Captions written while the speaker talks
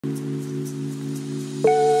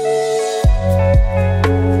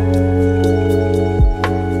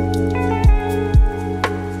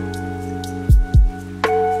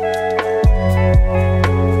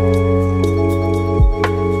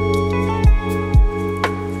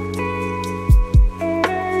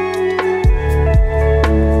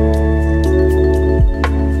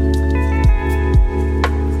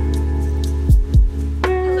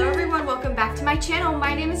channel.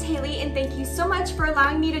 My name is Hayley and thank you so much for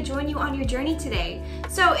allowing me to join you on your journey today.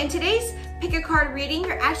 So in today's pick a card reading,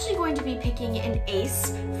 you're actually going to be picking an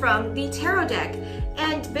ace from the tarot deck.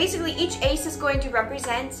 And basically each ace is going to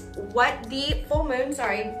represent what the full moon,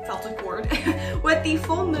 sorry, felt a chord, what the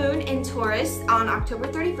full moon in Taurus on October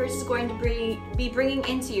 31st is going to be bringing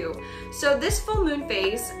into you. So this full moon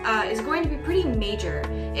phase is going to be pretty major.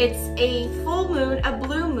 It's a full moon, a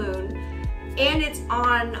blue moon, and it's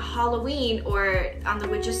on Halloween or on the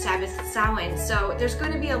Witch's Sabbath, Samhain. So there's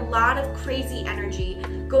going to be a lot of crazy energy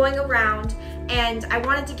going around, and I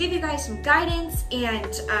wanted to give you guys some guidance and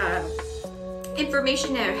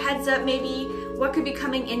information and a heads up maybe what could be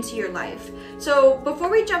coming into your life. So before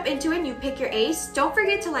we jump into it and you pick your ace, don't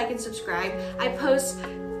forget to like and subscribe. I post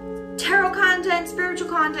tarot content, spiritual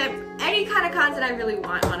content, any kind of content I really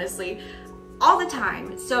want, honestly, all the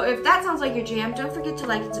time. So if that sounds like your jam, don't forget to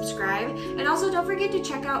like and subscribe. And also don't forget to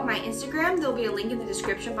check out my Instagram. There'll be a link in the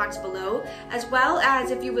description box below, as well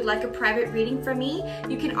as if you would like a private reading from me,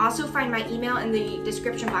 you can also find my email in the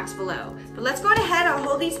description box below. But let's go on ahead. I'll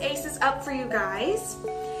hold these aces up for you guys,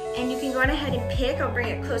 and you can go on ahead and pick. I'll bring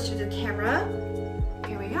it closer to the camera.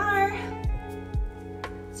 Here we are.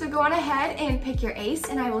 So go on ahead and pick your ace,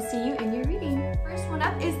 and I will see you in your reading. First one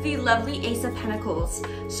up is the lovely Ace of Pentacles.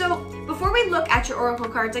 So before we look at your oracle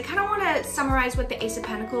cards, I kind of want to summarize what the Ace of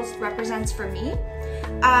Pentacles represents for me.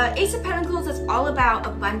 Ace of Pentacles is all about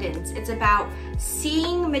abundance. It's about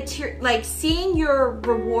seeing seeing your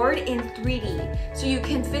reward in 3D, so you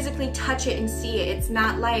can physically touch it and see it. It's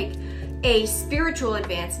not like a spiritual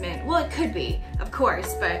advancement. Well, it could be, of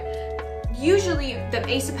course, but usually the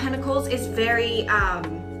Ace of Pentacles is very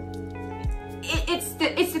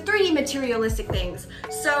it's the 3D materialistic things.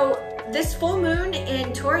 So this full moon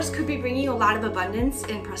in Taurus could be bringing you a lot of abundance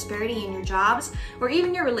and prosperity in your jobs or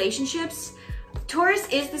even your relationships. Taurus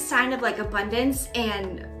is the sign of like abundance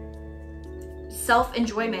and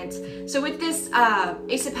self-enjoyment. So with this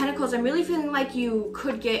Ace of Pentacles, I'm really feeling like you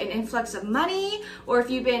could get an influx of money, or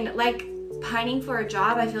if you've been like pining for a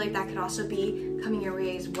job, I feel like that could also be coming your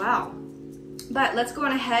way as well. But let's go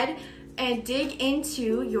on ahead and dig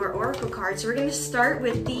into your oracle cards. So we're going to start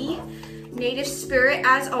with the native spirit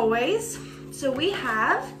as always. So we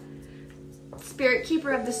have Spirit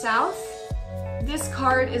Keeper of the South. This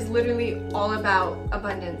card is literally all about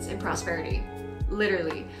abundance and prosperity,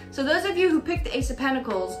 literally. So those of you who picked the Ace of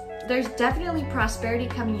Pentacles, there's definitely prosperity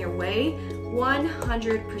coming your way,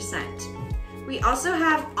 100%. We also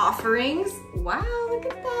have offerings. Wow, look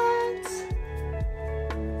at that.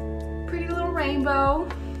 Pretty little rainbow.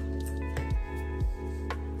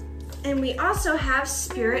 And we also have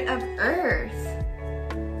Spirit of Earth.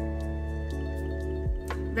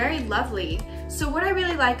 Very lovely. So what I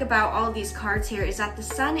really like about all of these cards here is that the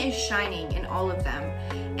sun is shining in all of them.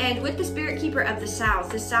 And with the Spirit Keeper of the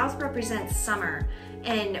South represents summer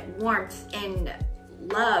and warmth and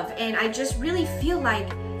love. And I just really feel like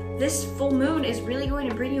this full moon is really going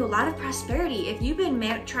to bring you a lot of prosperity. If you've been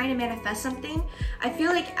trying to manifest something, I feel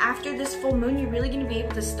like after this full moon, you're really going to be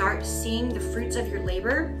able to start seeing the fruits of your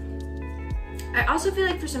labor. I also feel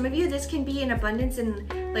like for some of you, this can be an abundance in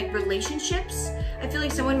like relationships. I feel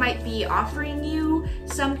like someone might be offering you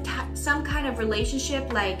some kind of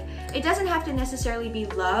relationship. Like, it doesn't have to necessarily be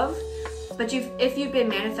love, but if you've been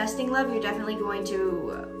manifesting love, you're definitely going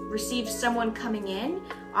to receive someone coming in,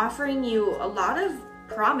 offering you a lot of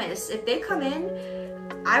promise. If they come in,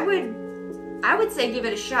 I would say give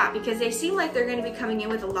it a shot, because they seem like they're going to be coming in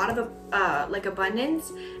with a lot of like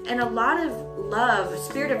abundance and a lot of love.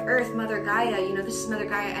 Spirit of Earth, Mother Gaia, you know, this is Mother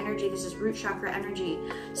Gaia energy, this is root chakra energy.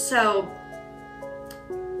 So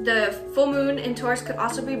the full moon in Taurus could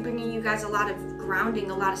also be bringing you guys a lot of grounding,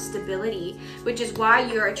 a lot of stability, which is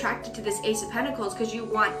why you're attracted to this Ace of Pentacles, because you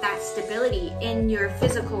want that stability in your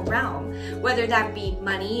physical realm, whether that be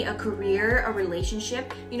money, a career, a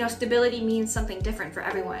relationship. You know, stability means something different for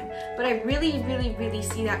everyone, but I really, really, really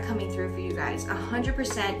see that coming through for you guys.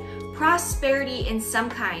 100% prosperity in some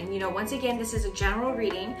kind. You know, once again, this is a general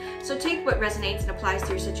reading, so take what resonates and applies to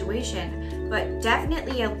your situation, but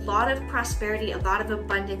definitely a lot of prosperity, a lot of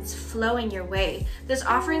abundance flowing your way. This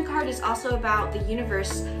offering card is also about the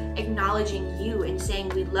universe acknowledging you and saying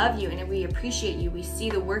we love you and we appreciate you, we see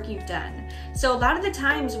the work you've done. So a lot of the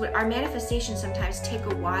times our manifestations sometimes take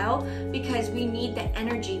a while because we need the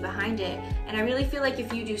energy behind it. And I really feel like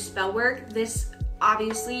if you do spell work, this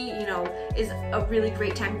obviously, you know, is a really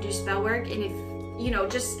great time to do spell work. And if, you know,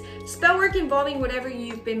 just spell work involving whatever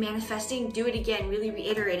you've been manifesting, do it again, really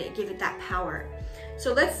reiterate it, give it that power.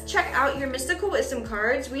 So let's check out your mystical wisdom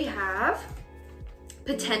cards. We have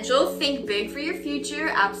potential, think big for your future,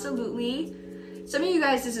 absolutely. Some of you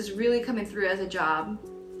guys, this is really coming through as a job.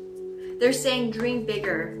 They're saying dream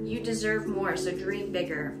bigger, you deserve more, so dream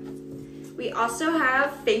bigger. We also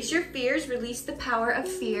have face your fears, release the power of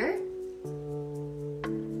fear.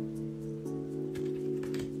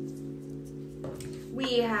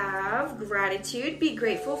 We have gratitude, be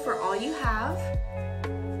grateful for all you have.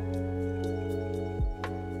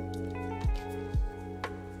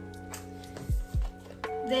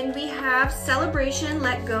 Then we have celebration,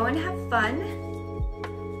 let go and have fun.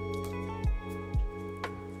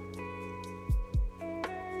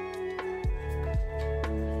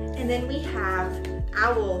 And then we have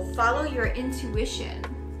owl, follow your intuition.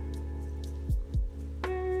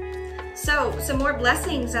 So, some more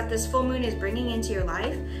blessings that this full moon is bringing into your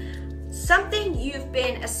life. Something you've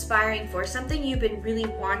been aspiring for, something you've been really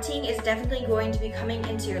wanting is definitely going to be coming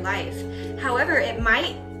into your life. However, it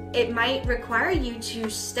might require you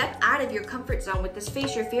to step out of your comfort zone with this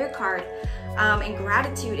face your fear card and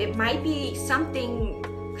gratitude. It might be something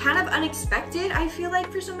kind of unexpected, I feel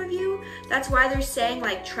like, for some of you. That's why they're saying,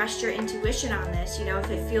 like, trust your intuition on this. You know,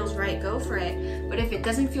 if it feels right, go for it. But if it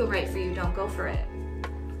doesn't feel right for you, don't go for it.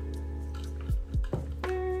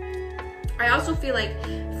 I also feel like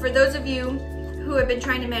for those of you who have been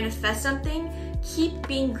trying to manifest something, keep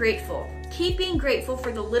being grateful. Keep being grateful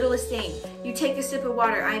for the littlest thing. You take a sip of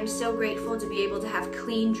water. I am so grateful to be able to have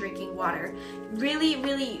clean drinking water. Really,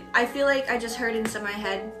 really, I feel like I just heard inside my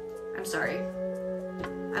head, I'm sorry.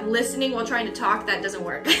 I'm listening while trying to talk, that doesn't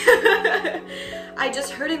work. I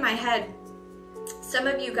just heard in my head, some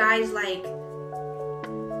of you guys, like,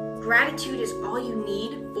 gratitude is all you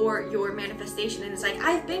need for your manifestation. And it's like,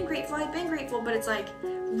 I've been grateful, but it's like,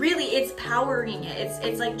 really, it's powering it.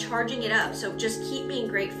 It's like charging it up. So just keep being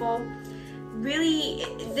grateful. Really,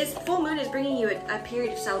 this full moon is bringing you a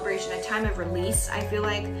period of celebration, a time of release. I feel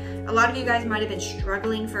like a lot of you guys might have been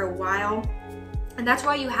struggling for a while. And that's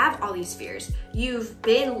why you have all these fears. You've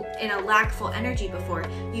been in a lackful energy before.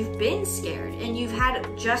 You've been scared and you've had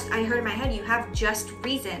just, I heard in my head, you have just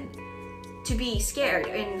reason to be scared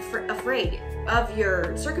and afraid of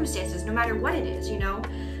your circumstances, no matter what it is, you know?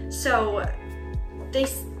 So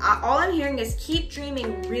all I'm hearing is keep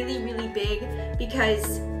dreaming really, really big,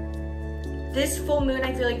 because this full moon,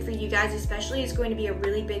 I feel like for you guys especially, is going to be a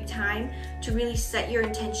really big time to really set your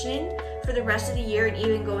intention for the rest of the year and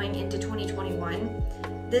even going into 2021.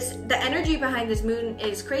 The energy behind this moon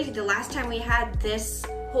is crazy. The last time we had this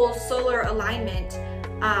whole solar alignment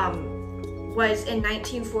was in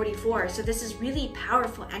 1944. So this is really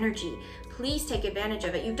powerful energy. Please take advantage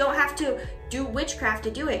of it. You don't have to do witchcraft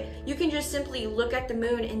to do it. You can just simply look at the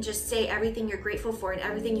moon and just say everything you're grateful for and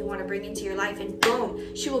everything you want to bring into your life, and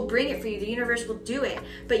boom, she will bring it for you. The universe will do it.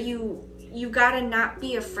 But you gotta not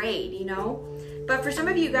be afraid, you know? But for some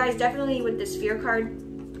of you guys, definitely with this fear card,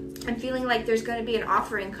 I'm feeling like there's going to be an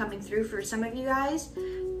offering coming through for some of you guys,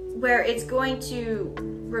 where it's going to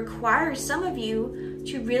require some of you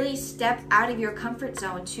to really step out of your comfort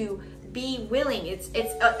zone, to be willing.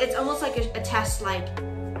 It's almost like a test, like,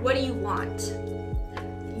 what do you want?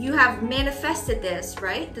 You have manifested this,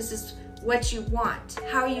 right? This is what you want.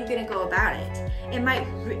 How are you gonna go about it? It might,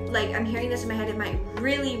 like, I'm hearing this in my head, it might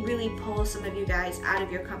really, really pull some of you guys out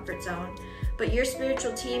of your comfort zone. But your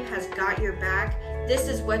spiritual team has got your back. This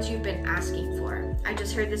is what you've been asking for. I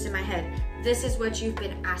just heard this in my head. This is what you've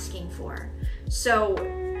been asking for. So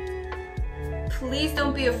please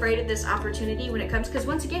don't be afraid of this opportunity when it comes, because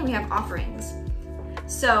once again, we have offerings.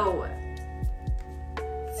 So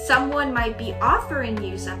someone might be offering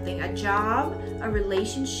you something, a job, a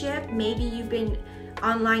relationship. Maybe you've been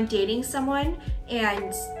online dating someone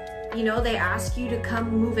and, you know, they ask you to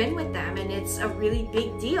come move in with them, and it's a really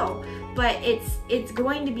big deal, but it's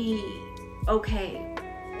going to be okay.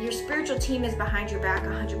 Your spiritual team is behind your back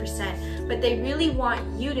 100%, but they really want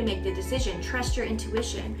you to make the decision. Trust your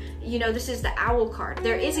intuition. You know, this is the owl card.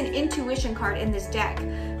 There is an intuition card in this deck,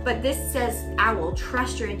 but this says owl,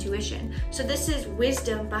 trust your intuition. So this is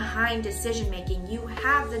wisdom behind decision making. You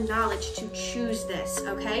have the knowledge to choose this,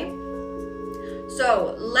 okay?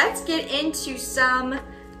 So let's get into some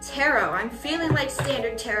tarot. I'm feeling like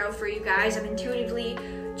standard tarot for you guys. I'm intuitively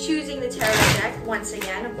choosing the tarot deck once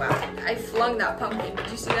again. Wow, I flung that pumpkin. Did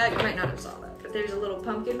you see that? You might not have saw that, but there's a little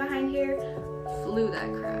pumpkin behind here. Flew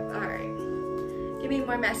that crap. All right. Give me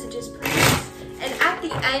more messages, please. And at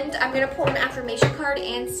the end, I'm going to pull an affirmation card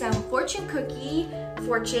and some fortune cookie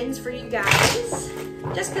fortunes for you guys.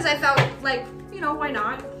 Just because I felt like, you know, why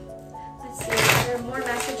not? Let's see. Are there more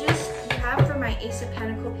messages you have for my Ace of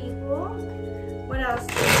Pentacles people? What else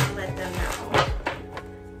do you want to let them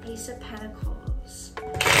know? Ace of Pentacles.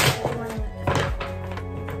 What do you want to let them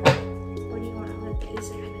know? What do you want to let the Ace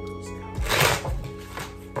of Pentacles know?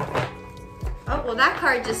 Oh, well that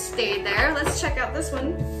card just stayed there. Let's check out this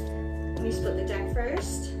one. Let me split the deck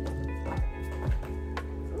first.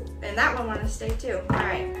 And that one wants to stay too.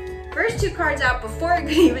 Alright. First two cards out before I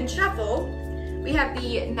could even shuffle. We have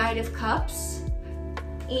the Knight of Cups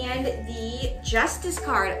and the Justice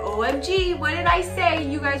card. OMG, what did I say?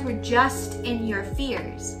 You guys were just in your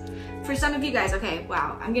fears. For some of you guys, okay,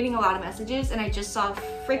 wow, I'm getting a lot of messages and I just saw a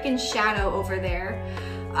freaking shadow over there.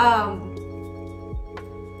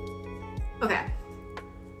 Okay,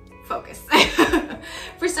 focus.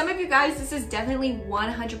 For some of you guys, this is definitely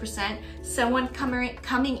 100% someone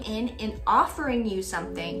coming in and offering you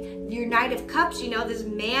something. Your Knight of Cups, you know, this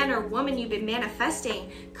man or woman you've been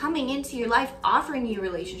manifesting coming into your life, offering you a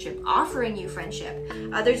relationship, offering you friendship.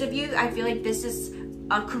 Others of you, I feel like this is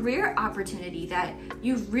a career opportunity that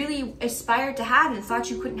you've really aspired to have and thought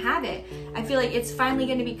you couldn't have it. I feel like it's finally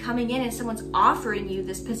going to be coming in and someone's offering you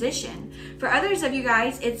this position. For others of you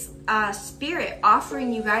guys, it's spirit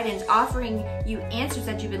offering you guidance, offering you answers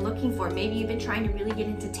that you've been looking for. Maybe you've been trying to really get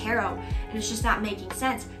into tarot and it's just not making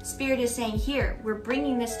sense. Spirit is saying, here, we're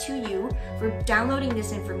bringing this to you. We're downloading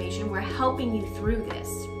this information. We're helping you through this.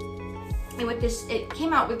 And with this, it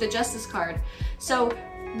came out with the Justice card. So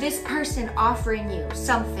this person offering you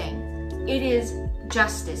something, it is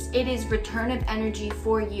justice. It is return of energy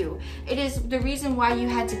for you. It is the reason why you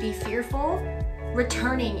had to be fearful,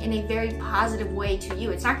 returning in a very positive way to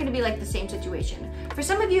you. It's not going to be like the same situation. For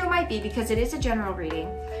some of you, it might be because it is a general reading,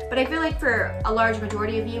 but I feel like for a large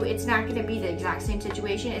majority of you, it's not going to be the exact same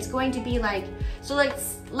situation. It's going to be like, so like,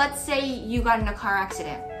 let's say you got in a car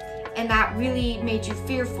accident and that really made you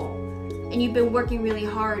fearful. And you've been working really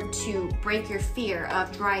hard to break your fear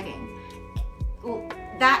of driving.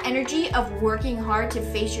 That energy of working hard to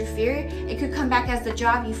face your fear, it could come back as the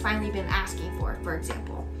job you've finally been asking for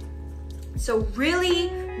example. So really,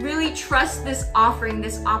 really trust this offering,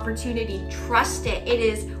 this opportunity. Trust it. It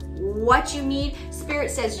is what you need.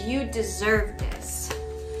 Spirit says you deserve this.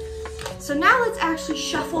 So now let's actually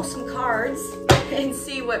shuffle some cards and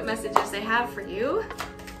see what messages they have for you.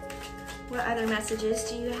 What other messages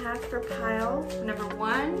do you have for pile number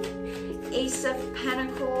 1? Ace of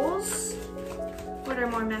Pentacles. What are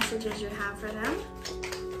more messages you have for them?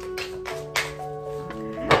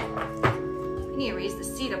 Okay. I need to raise the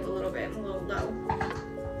seat up a little bit. I'm a little low.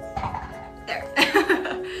 There.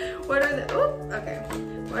 What are the, okay.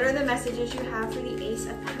 What are the messages you have for the Ace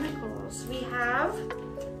of Pentacles? We have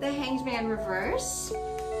the Hanged Man reverse.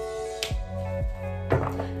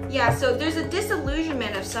 Yeah, so there's a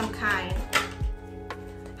disillusionment of some kind.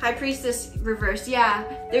 High Priestess reverse. Yeah,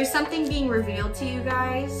 there's something being revealed to you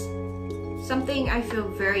guys. Something I feel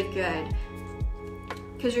very good.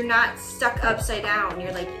 Because you're not stuck upside down.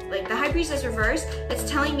 You're like the High Priestess reverse, it's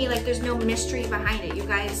telling me like there's no mystery behind it. You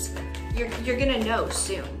guys, you're gonna know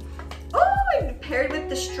soon. Oh, and paired with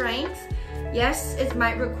the Strength. Yes, it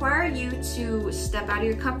might require you to step out of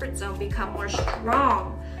your comfort zone, become more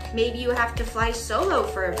strong. Maybe you have to fly solo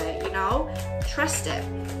for a bit, you know? Trust it.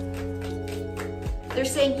 They're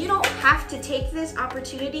saying you don't have to take this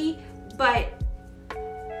opportunity, but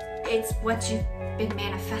it's what you've been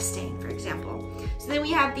manifesting, for example. So then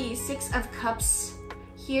we have the Six of Cups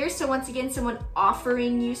here. So once again, someone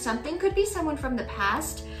offering you something. Could be someone from the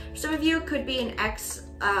past. For some of you, it could be an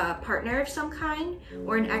ex-partner of some kind,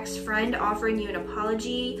 or an ex-friend offering you an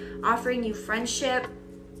apology, offering you friendship.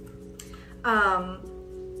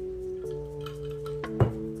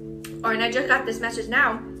 And I just got this message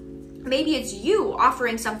now. Maybe it's you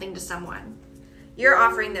offering something to someone. You're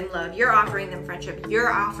offering them love. You're offering them friendship.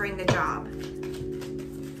 You're offering the job.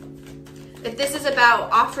 If this is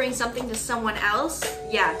about offering something to someone else,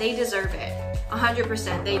 yeah, they deserve it.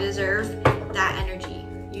 100%. They deserve that energy.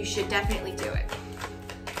 you should definitely do it.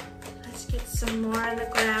 Let's get some more on the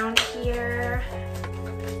ground here.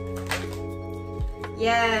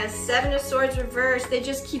 Yes, Seven of Swords reversed. They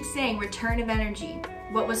just keep saying return of energy.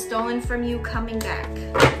 What was stolen from you coming back.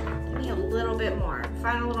 Give me a little bit more.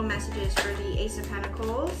 Final little messages for the Ace of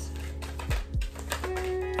Pentacles.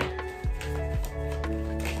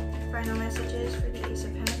 Final messages for the Ace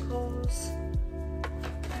of Pentacles.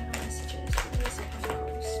 Final messages for the Ace of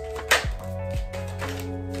Pentacles.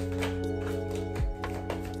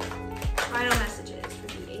 Final messages for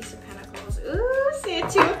the Ace of Pentacles. Ooh, see a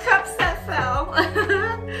Two of Cups that fell.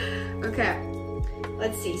 Okay,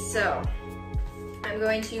 let's see. So I'm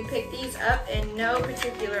going to pick these up in no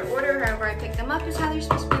particular order. However I pick them up is how they're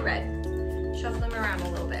supposed to be read. Shuffle them around a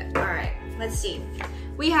little bit. All right, let's see.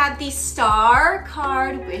 We have the Star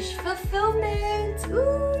card, Wish Fulfillment.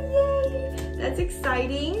 Ooh, yay. That's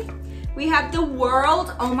exciting. We have the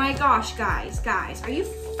World. Oh my gosh, guys, are you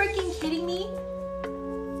freaking kidding me?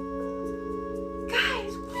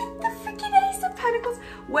 Guys, what the freaking Ace of Pentacles?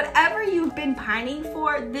 Whatever you've been pining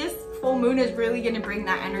for, this full moon is really gonna bring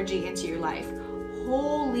that energy into your life.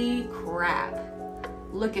 Holy crap.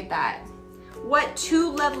 Look at that. What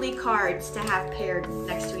two lovely cards to have paired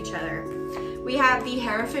next to each other. We have the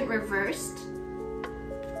Hierophant reversed,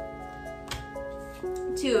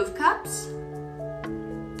 Two of Cups,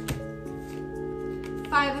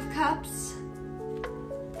 Five of Cups,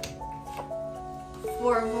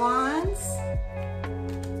 Four of Wands,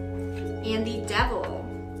 and the Devil.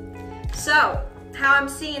 So, how I'm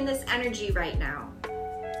seeing this energy right now.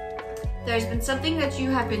 There's been something that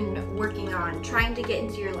you have been working on, trying to get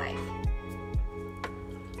into your life.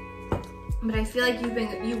 But I feel like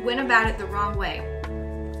you went about it the wrong way.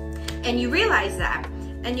 And you realize that.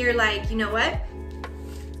 And you're like, you know what?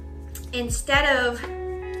 Instead of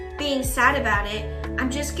being sad about it, I'm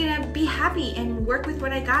just gonna be happy and work with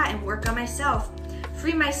what I got and work on myself.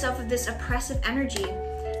 Free myself of this oppressive energy.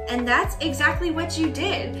 And that's exactly what you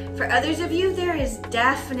did. For others of you, there is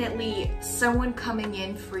definitely someone coming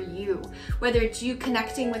in for you. Whether it's you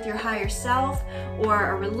connecting with your higher self, or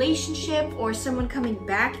a relationship, or someone coming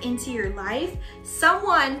back into your life,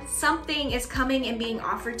 something is coming and being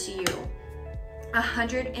offered to you.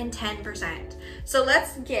 110%. So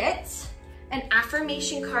let's get an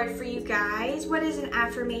affirmation card for you guys. What is an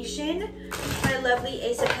affirmation? My lovely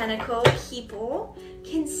Ace of Pentacles people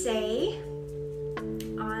can say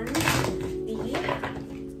on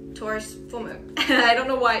the Taurus full moon. I don't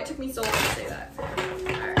know why it took me so long to say that. All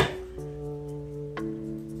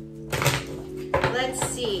right. Let's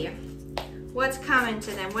see what's coming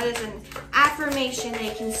to them. What is an affirmation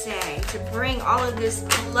they can say to bring all of this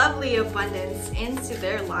lovely abundance into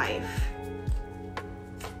their life?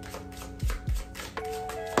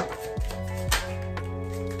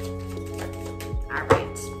 All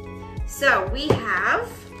right. So we have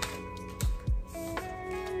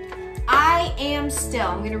I am still.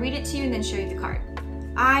 I'm going to read it to you and then show you the card.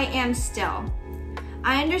 I am still.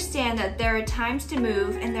 I understand that there are times to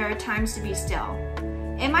move and there are times to be still.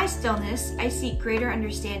 In my stillness, I seek greater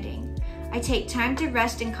understanding. I take time to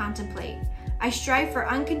rest and contemplate. I strive for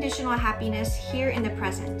unconditional happiness here in the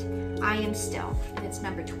present. I am still. And it's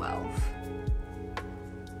number 12.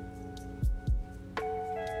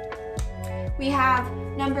 We have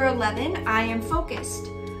number 11. I am focused.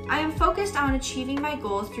 I am focused on achieving my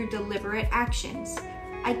goals through deliberate actions.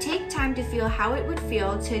 I take time to feel how it would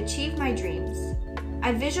feel to achieve my dreams.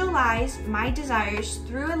 I visualize my desires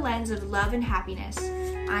through a lens of love and happiness.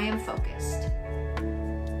 I am focused.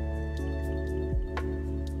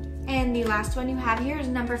 And the last one you have here is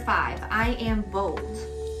number 5. I am bold.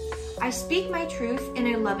 I speak my truth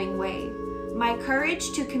in a loving way. My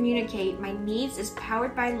courage to communicate my needs is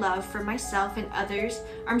powered by love for myself and others.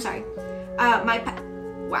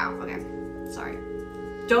 Wow, okay, sorry.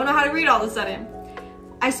 Don't know how to read all of a sudden.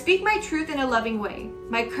 I speak my truth in a loving way.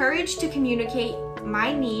 My courage to communicate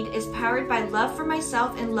my need is powered by love for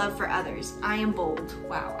myself and love for others. I am bold.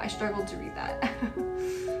 Wow, I struggled to read that.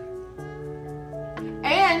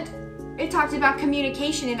 And it talked about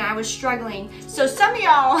communication and I was struggling. So some of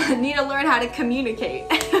y'all need to learn how to communicate.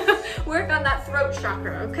 Work on that throat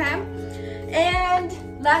chakra, okay?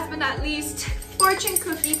 And last but not least, fortune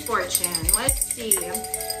cookie fortune. Let's see.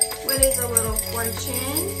 What is a little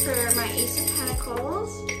fortune for my Ace of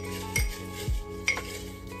Pentacles?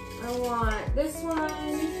 I want this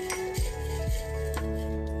one,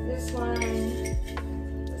 this one,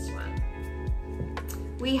 this one.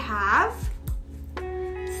 We have,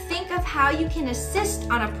 think of how you can assist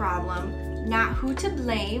on a problem, not who to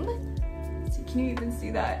blame. So can you even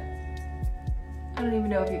see that? I don't even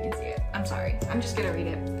know if you can see it. I'm sorry. I'm just gonna read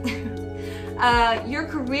it. Your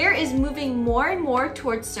career is moving more and more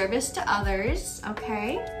towards service to others,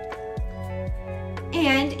 okay?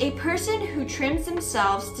 And a person who trims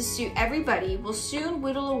themselves to suit everybody will soon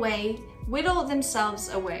whittle themselves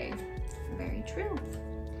away. Very true.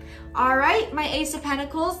 All right, my Ace of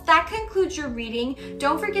Pentacles, that concludes your reading.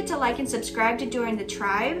 Don't forget to like and subscribe to join the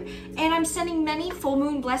tribe. And I'm sending many full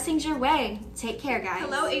moon blessings your way. Take care, guys.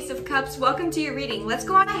 Hello, Ace of Cups. Welcome to your reading. Let's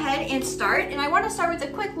go on ahead and start. And I want to start with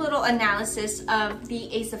a quick little analysis of the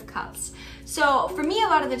Ace of Cups. So for me, a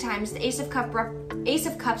lot of the times, the Ace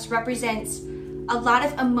of Cups represents a lot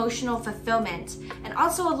of emotional fulfillment and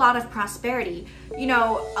also a lot of prosperity. You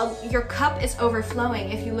know, your cup is overflowing.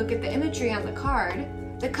 If you look at the imagery on the card,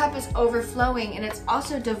 the cup is overflowing and it's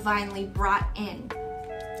also divinely brought in.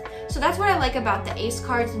 So that's what I like about the Ace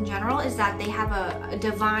cards in general, is that they have a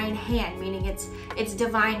divine hand, meaning it's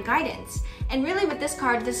divine guidance. And really with this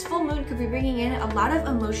card, this full moon could be bringing in a lot of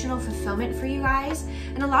emotional fulfillment for you guys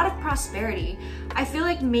and a lot of prosperity. I feel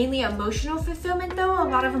like mainly emotional fulfillment though, a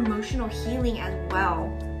lot of emotional healing as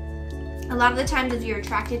well. A lot of the times if you're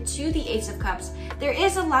attracted to the Ace of Cups, there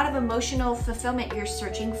is a lot of emotional fulfillment you're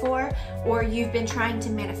searching for, or you've been trying to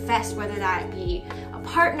manifest, whether that be a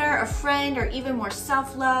partner, a friend, or even more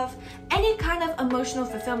self-love, any kind of emotional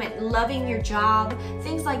fulfillment, loving your job,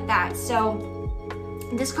 things like that. So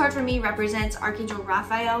this card for me represents Archangel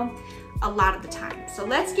Raphael a lot of the time. So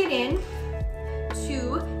let's get in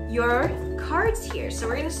to your cards here. So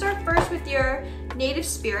we're going to start first with your native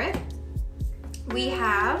spirit. We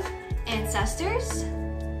have ancestors.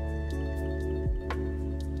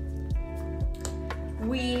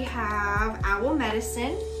 We have owl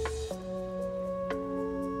medicine.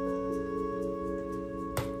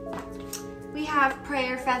 We have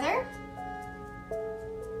prayer feather.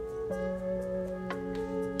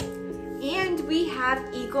 And we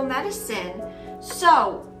have eagle medicine.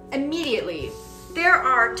 So immediately, there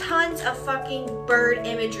are tons of fucking bird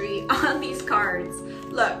imagery on these cards.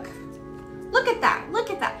 Look at that, look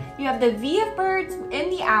at that. You have the V of birds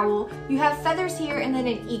and the owl, you have feathers here and then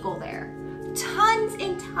an eagle there. Tons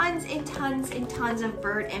and tons and tons and tons of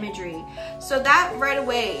bird imagery. So that right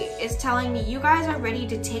away is telling me you guys are ready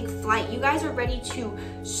to take flight. You guys are ready to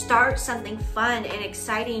start something fun and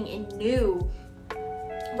exciting and new.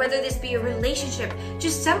 Whether this be a relationship,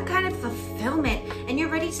 just some kind of fulfillment, and you're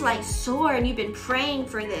ready to like soar and you've been praying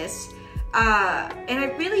for this. And I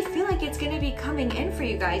really feel like it's going to be coming in for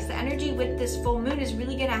you guys. The energy with this full moon is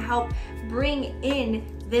really going to help bring in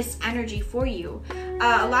this energy for you.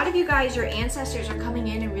 A lot of you guys, your ancestors are coming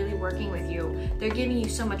in and really working with you. They're giving you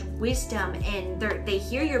so much wisdom, and they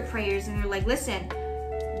hear your prayers and they're like, listen,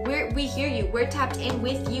 we hear you. We're tapped in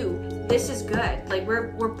with you. This is good. Like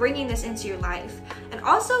we're bringing this into your life. And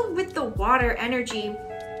also with the water energy,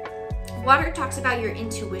 water talks about your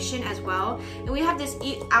intuition as well. And we have this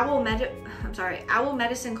owl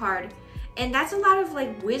medicine card. And that's a lot of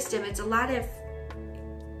like wisdom. It's a lot of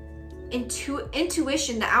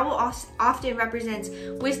intuition. The owl often represents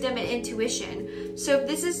wisdom and intuition. So if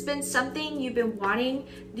this has been something you've been wanting,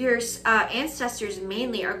 your ancestors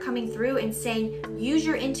mainly are coming through and saying, use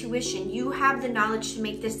your intuition. You have the knowledge to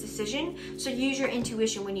make this decision. So use your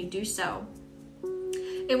intuition when you do so.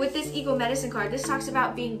 And with this eagle medicine card, this talks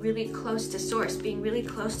about being really close to source, being really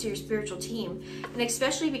close to your spiritual team. And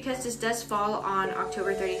especially because this does fall on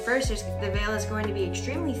October 31st, the veil is going to be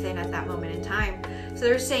extremely thin at that moment in time. So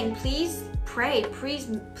they're saying, please pray, please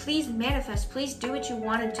manifest, please do what you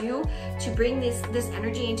want to do to bring this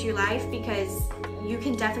energy into your life, because you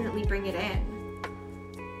can definitely bring it in.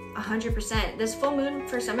 100%. This full moon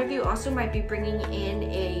for some of you also might be bringing in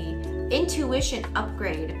a intuition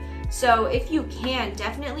upgrade. So if you can,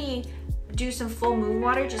 definitely do some full moon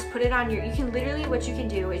water. Just put it on you can literally, what you can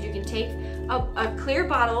do is you can take a clear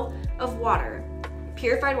bottle of water,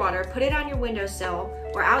 purified water, put it on your windowsill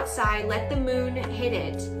or outside, let the moon hit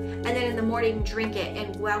it, and then in the morning drink it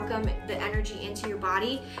and welcome the energy into your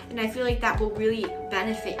body. And I feel like that will really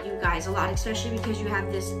benefit you guys a lot, especially because you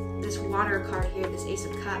have this water card here, this Ace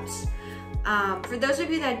of Cups. For those of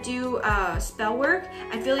you that do spell work,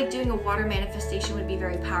 I feel like doing a water manifestation would be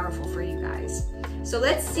very powerful for you guys. So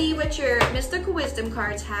let's see what your mystical wisdom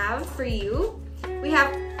cards have for you. We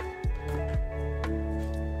have,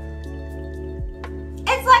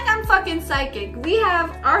 it's like I'm fucking psychic. We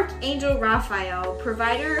have Archangel Raphael,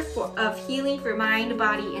 provider of healing for mind,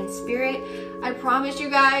 body, and spirit. I promise you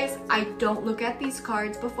guys, I don't look at these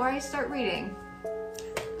cards before I start reading.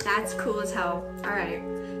 That's cool as hell. All right.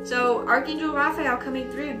 So Archangel Raphael coming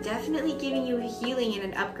through, definitely giving you a healing and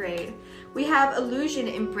an upgrade. We have Illusion,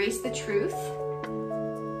 embrace the truth.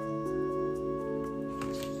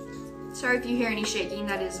 Sorry if you hear any shaking,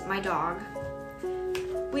 that is my dog.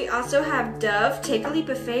 We also have Dove, Take a Leap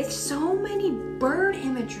of Faith. So many bird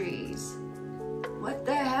imageries. What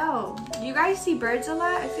the hell? Do you guys see birds a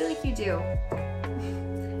lot? I feel like you do.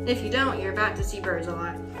 If you don't, you're about to see birds a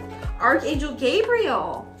lot. Archangel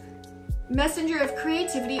Gabriel, messenger of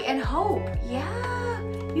creativity and hope. Yeah,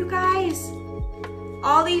 you guys,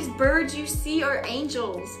 all these birds you see are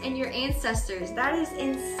angels and your ancestors. That is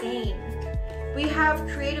insane. We have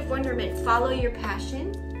creative wonderment, follow your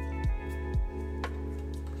passion.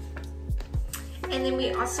 And then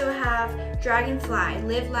we also have Dragonfly,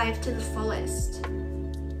 live life to the fullest.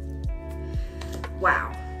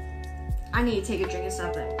 Wow. I need to take a drink of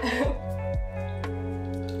something.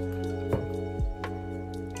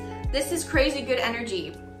 This is crazy good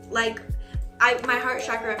energy. Like, my heart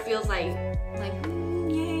chakra feels like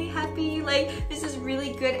yay, happy. Like, this is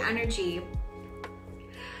really good energy.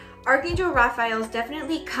 Archangel Raphael is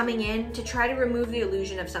definitely coming in to try to remove the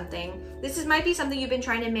illusion of something. This might be something you've been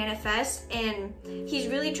trying to manifest, and he's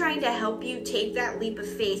really trying to help you take that leap of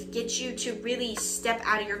faith, get you to really step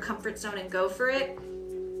out of your comfort zone and go for it.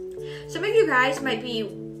 Some of you guys might be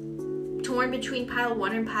torn between pile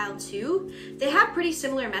 1 and pile 2. They have pretty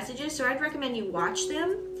similar messages, so I'd recommend you watch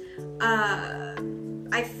them.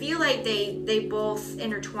 I feel like they both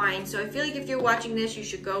intertwine, so I feel like if you're watching this, you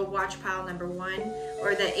should go watch pile number 1,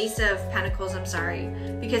 or the Ace of Pentacles, I'm sorry,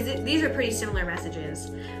 because these are pretty similar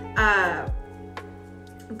messages.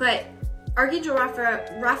 But Archangel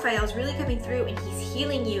Raphael is really coming through, and he's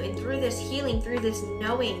healing you, and through this healing, through this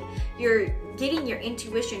knowing, you're getting your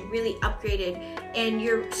intuition really upgraded, and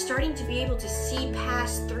you're starting to be able to see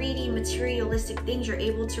past 3D materialistic things. You're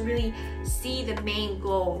able to really see the main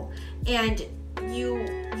goal, and you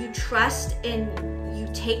trust and you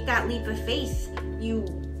take that leap of faith. You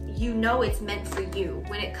know it's meant for you.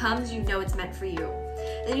 When it comes, you know it's meant for you.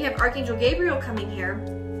 And then you have Archangel Gabriel coming here,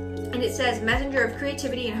 and it says messenger of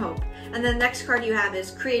creativity and hope. And then the next card you have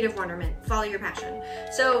is creative wonderment, follow your passion.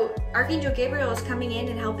 So Archangel Gabriel is coming in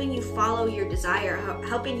and helping you follow your desire,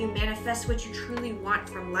 helping you manifest what you truly want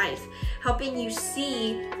from life, helping you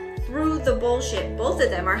see through the bullshit. Both of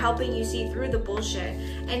them are helping you see through the bullshit,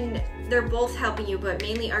 and they're both helping you, but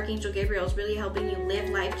mainly Archangel Gabriel is really helping you live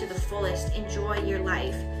life to the fullest, enjoy your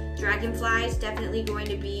life. Dragonfly is definitely going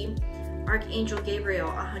to be Archangel Gabriel,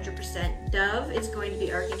 100%. Dove is going to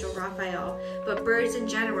be Archangel Raphael, but birds in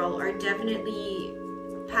general are definitely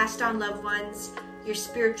passed on loved ones, your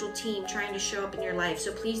spiritual team trying to show up in your life.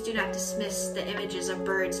 So please do not dismiss the images of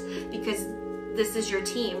birds, because this is your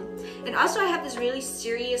team. And also I have this really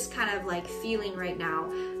serious kind of like feeling right now.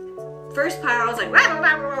 First pile, I was like, rah,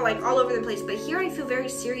 rah, rah, like all over the place, but here I feel very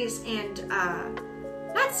serious and,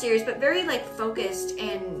 not serious, but very like focused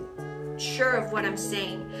and sure of what I'm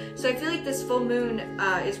saying. So I feel like this full moon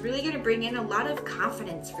is really going to bring in a lot of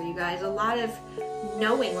confidence for you guys, a lot of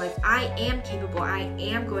knowing, like, I am capable, I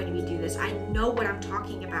am going to do this, I know what I'm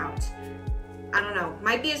talking about. I don't know,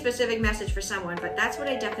 might be a specific message for someone, but that's what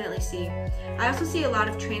I definitely see. I also see a lot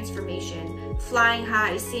of transformation, flying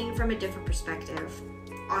high, seeing from a different perspective.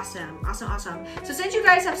 Awesome, awesome, awesome. So since you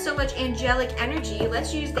guys have so much angelic energy,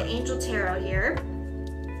 let's use the Angel Tarot here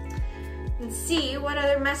and see what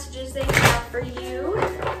other messages they have for you.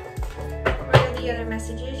 What are the other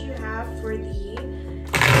messages you have for the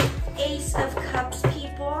Ace of Cups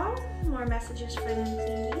people? More messages for them,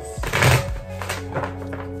 please.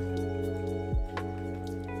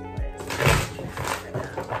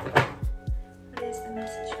 What is the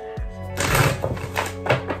message you have for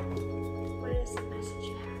them? What is the message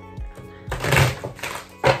you have for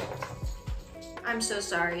them? I'm so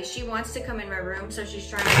sorry. She wants to come in my room, so she's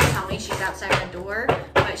trying to tell me she's outside my door,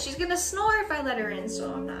 but she's gonna snore if I let her in,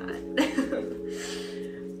 so I'm not.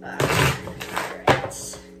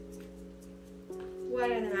 Alright.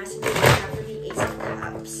 What are the messages you have for the Ace of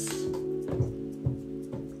Cups?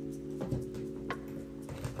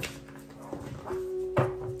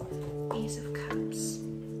 Ace of Cups.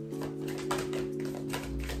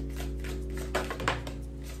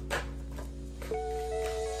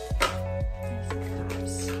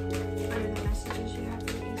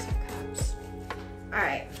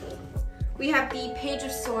 Alright, we have the Page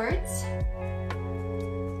of Swords,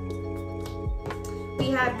 we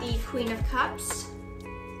have the Queen of Cups,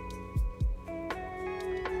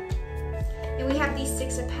 and we have the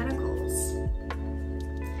Six of Pentacles.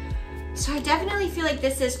 So I definitely feel like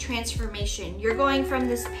this is transformation. You're going from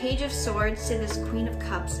this Page of Swords to this Queen of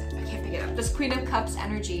Cups. I can't pick it up. This Queen of Cups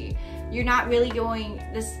energy. You're not really going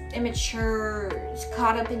this immature,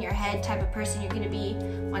 caught up in your head type of person. You're going to be,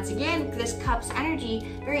 once again, this Cups energy,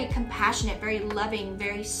 very compassionate, very loving,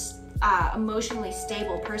 very emotionally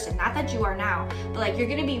stable person. Not that you are now, but like you're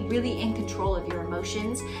gonna be really in control of your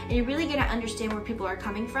emotions, and you're really gonna understand where people are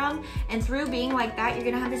coming from. And through being like that, you're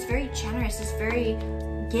gonna have this very generous, this very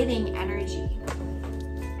giving energy.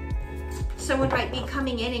 Someone might be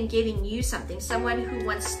coming in and giving you something. Someone who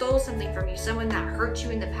once stole something from you, someone that hurt you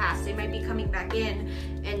in the past, they might be coming back in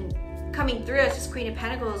and coming through as this Queen of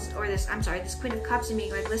Pentacles, or this Queen of Cups, and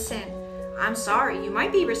being like, listen, I'm sorry. You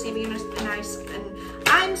might be receiving a nice, and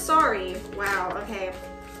I'm sorry. Wow, okay.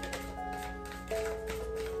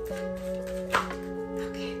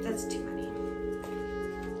 Okay, that's too many.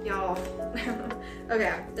 Y'all.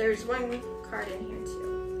 Okay, there's one card in here too.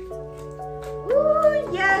 Ooh,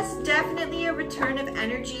 yes, definitely a return of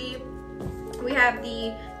energy. We have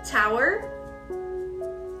the Tower.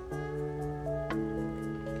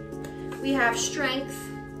 We have Strength.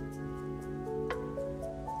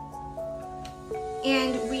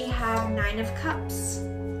 And we have Nine of Cups.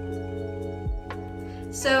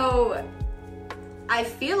 So I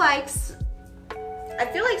feel like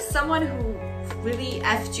someone who really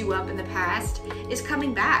effed you up in the past is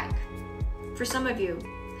coming back for some of you.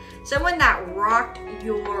 Someone that rocked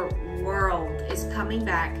your world is coming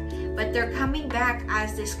back, but they're coming back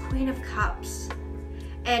as this Queen of Cups.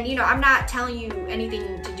 And you know, I'm not telling you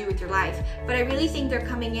anything to do with your life, but I really think they're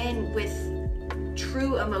coming in with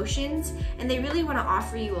true emotions, and they really want to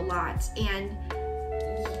offer you a lot. And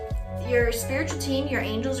your spiritual team, your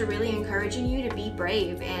angels, are really encouraging you to be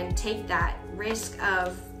brave and take that risk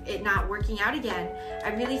of it not working out again. I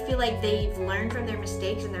really feel like they've learned from their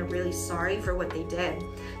mistakes and they're really sorry for what they did.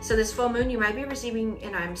 So this full moon, you might be receiving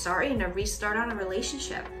an I'm sorry and a restart on a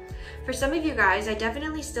relationship. For some of you guys, I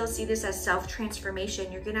definitely still see this as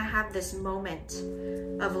self-transformation. You're gonna have this moment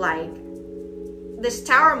of like, this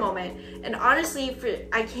Tower moment, and honestly,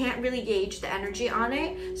 I can't really gauge the energy on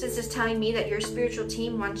it, since it's telling me that your spiritual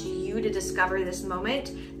team wants you to discover this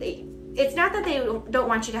moment. It's not that they don't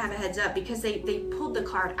want you to have a heads up, because they pulled the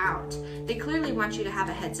card out. They clearly want you to have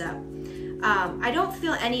a heads up. I don't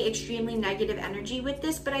feel any extremely negative energy with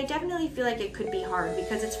this, but I definitely feel like it could be hard,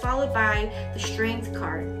 because it's followed by the Strength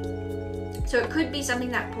card. So it could be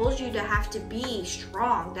something that pulls you to have to be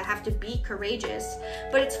strong, to have to be courageous,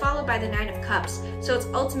 but it's followed by the Nine of Cups. So it's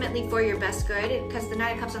ultimately for your best good, because the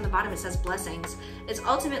Nine of Cups on the bottom, it says blessings. It's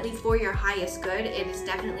ultimately for your highest good. It is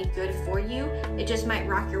definitely good for you. It just might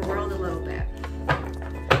rock your world a little bit.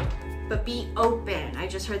 But be open. I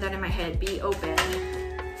just heard that in my head. Be open.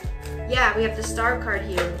 Yeah, we have the Star card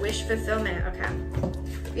here. Wish fulfillment. Okay.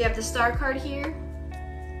 We have the Star card here.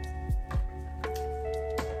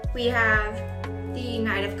 We have the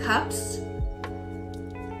Knight of Cups.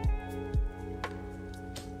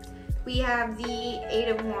 We have the Eight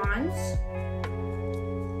of Wands.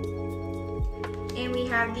 And we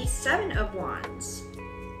have the Seven of Wands.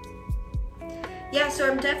 Yeah,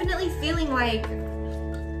 so I'm definitely feeling like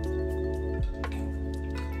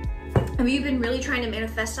if you've been really trying to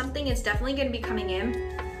manifest something, it's definitely going to be coming in.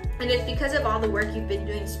 And it's because of all the work you've been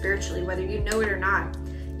doing spiritually, whether you know it or not.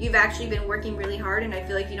 You've actually been working really hard, and I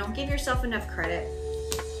feel like you don't give yourself enough credit.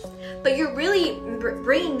 But you're really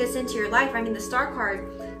bringing this into your life. I mean, the Star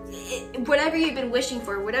card, whatever you've been wishing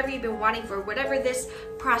for, whatever you've been wanting for, whatever this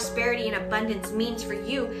prosperity and abundance means for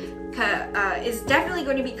you, is definitely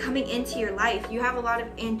going to be coming into your life. You have a lot of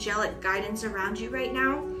angelic guidance around you right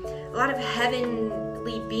now, a lot of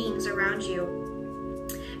heavenly beings around you.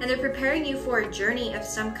 And they're preparing you for a journey of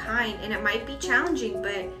some kind, and it might be challenging,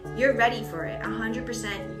 but you're ready for it.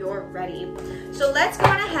 100% you're ready. So let's go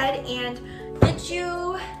on ahead and get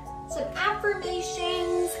you some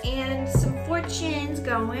affirmations and some fortunes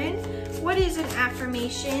going. What is an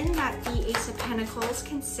affirmation that the Ace of Pentacles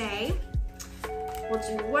can say? We'll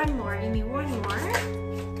do one more. Give me one more.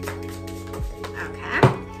 Okay.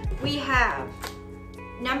 We have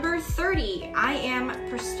number 30, I am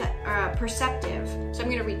perceptive. So I'm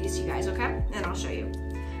gonna read these to you guys, okay? And I'll show you.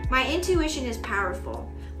 My intuition is powerful.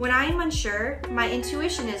 When I am unsure, my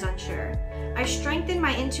intuition is unsure. I strengthen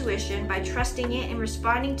my intuition by trusting it and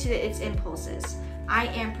responding to its impulses. I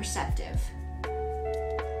am perceptive.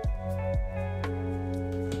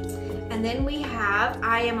 And then we have,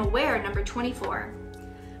 I am aware, number 24.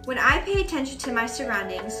 When I pay attention to my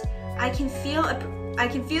surroundings, I can feel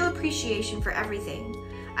appreciation for everything.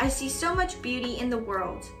 I see so much beauty in the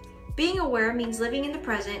world. Being aware means living in the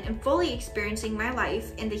present and fully experiencing my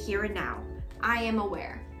life in the here and now. I am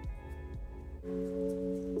aware.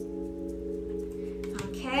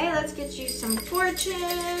 Okay, let's get you some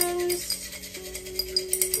fortunes.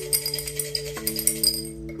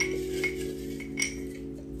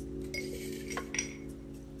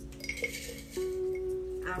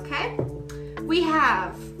 Okay, we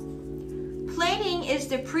have Planning is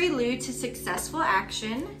the prelude to successful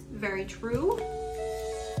action. Very true.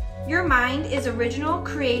 Your mind is original,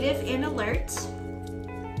 creative, and alert.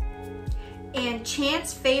 And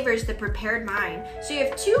chance favors the prepared mind. So you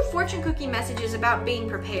have 2 fortune cookie messages about being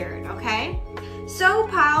prepared, okay? So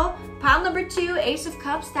pile number 2, Ace of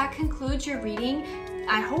Cups, that concludes your reading.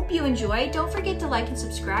 I hope you enjoyed. Don't forget to like and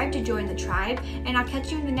subscribe to join the tribe, and I'll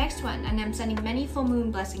catch you in the next one. And I'm sending many full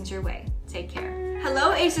moon blessings your way. Take care.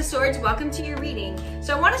 Hello, Ace of Swords. Welcome to your reading.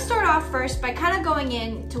 So I want to start off first by kind of going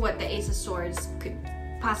into what the Ace of Swords could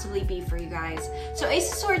possibly be for you guys. So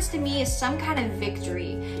Ace of Swords to me is some kind of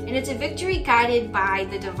victory, and it's a victory guided by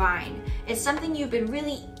the divine. It's something you've been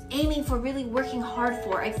really aiming for, really working hard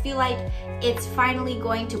for. I feel like it's finally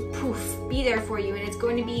going to poof, be there for you, and it's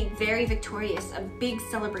going to be very victorious, a big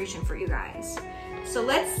celebration for you guys. So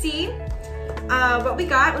let's see what we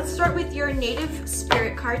got. Let's start with your native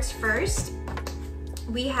spirit cards first.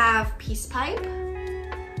 We have Peace Pipe.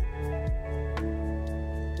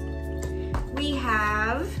 We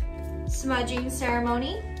have Smudging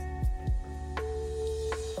Ceremony.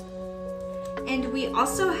 And we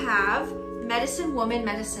also have Medicine Woman,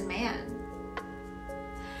 Medicine Man.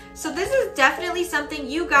 So this is definitely something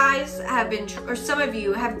you guys have been, or some of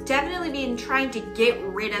you have definitely been trying to get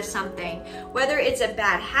rid of something. Whether it's a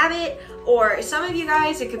bad habit, or some of you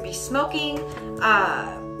guys, it could be smoking,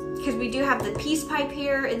 because we do have the peace pipe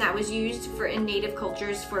here, and that was used for in native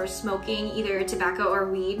cultures for smoking either tobacco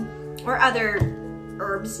or weed or other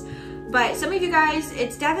herbs. But some of you guys,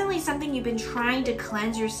 it's definitely something you've been trying to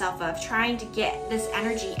cleanse yourself of, trying to get this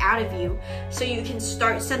energy out of you so you can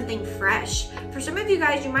start something fresh. For some of you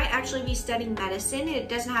guys, you might actually be studying medicine. It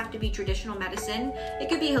doesn't have to be traditional medicine. It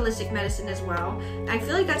could be holistic medicine as well. I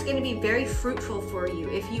feel like that's going to be very fruitful for you.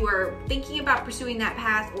 If you are thinking about pursuing that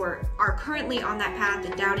path or are currently on that path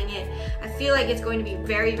and doubting it, I feel like it's going to be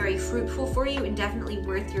very, very fruitful for you and definitely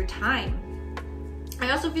worth your time. I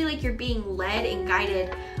also feel like you're being led and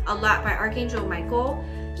guided a lot by Archangel Michael.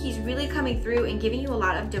 He's really coming through and giving you a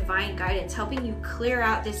lot of divine guidance, helping you clear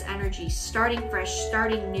out this energy, starting fresh,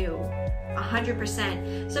 starting new,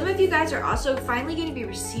 100%. Some of you guys are also finally going to be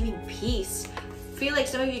receiving peace. I feel like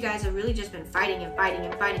some of you guys have really just been fighting and fighting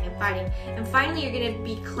and fighting and fighting, and finally you're going to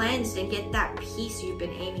be cleansed and get that peace you've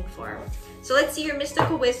been aiming for. So let's see your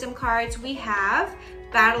mystical wisdom cards. We have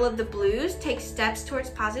Battle of the Blues, take steps towards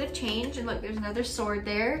positive change. And look, there's another sword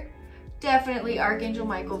there. Definitely Archangel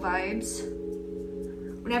Michael vibes.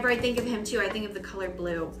 Whenever I think of him too, I think of the color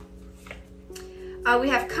blue. We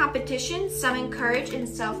have Competition, summon courage and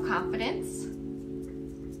self-confidence.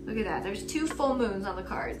 Look at that, there's 2 full moons on the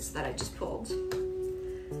cards that I just pulled.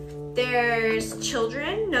 There's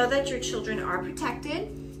Children, know that your children are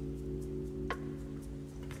protected.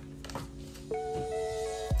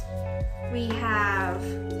 We have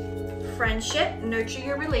Friendship, nurture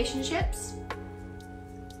your relationships.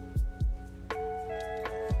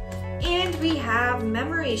 And we have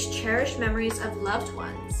Memories, cherish memories of loved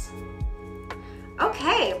ones.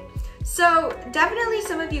 Okay, so definitely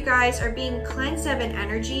some of you guys are being cleansed of an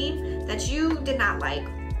energy that you did not like.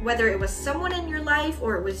 Whether it was someone in your life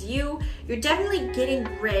or it was you, you're definitely getting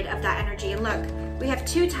rid of that energy. And look, we have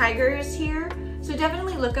 2 tigers here. So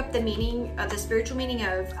definitely look up the meaning of the spiritual meaning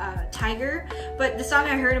of tiger. But the song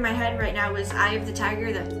I heard in my head right now was Eye of the Tiger.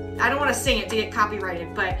 I don't want to sing it to get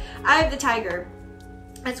copyrighted, but Eye of the Tiger.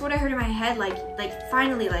 That's what I heard in my head. Like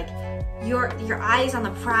finally, like your eyes on the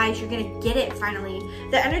prize. You're gonna get it finally.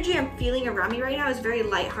 The energy I'm feeling around me right now is very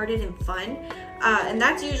lighthearted and fun. And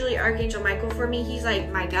that's usually Archangel Michael for me. He's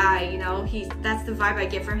like my guy, you know, that's the vibe I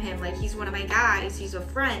get from him. Like he's one of my guys, he's a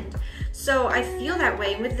friend. So I feel that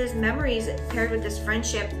way with this memories paired with this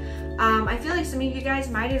friendship. I feel like some of you guys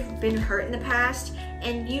might have been hurt in the past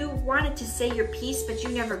and you wanted to say your piece, but you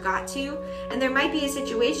never got to. And there might be a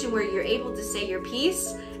situation where you're able to say your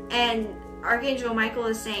piece and Archangel Michael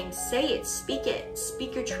is saying, say it, speak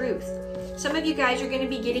your truth. Some of you guys are going to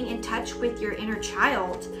be getting in touch with your inner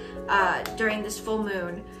child during this full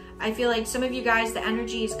moon. I feel like some of you guys, the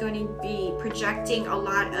energy is going to be projecting a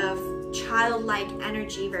lot of childlike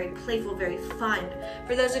energy, very playful, very fun.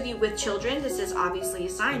 For those of you with children, this is obviously a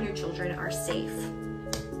sign your children are safe.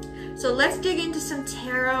 So let's dig into some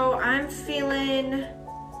tarot. I'm feeling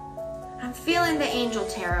the Angel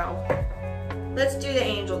Tarot. Let's do the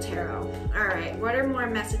Angel Tarot. All right, what are more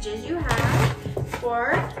messages you have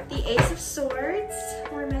for the Ace of Swords?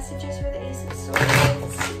 More messages for the Ace of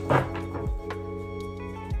Swords.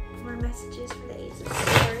 More messages for the Ace of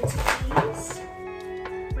Swords, please.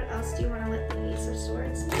 What else do you want to let the Ace of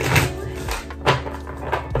Swords know?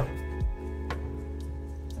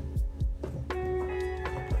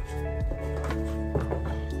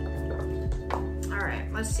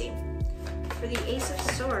 Let's see. For the Ace of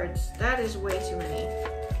Swords, that is way too many.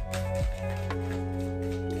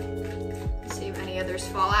 Let's see if any others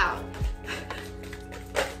fall out.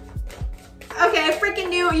 Okay, I freaking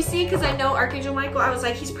knew. You see, because I know Archangel Michael, I was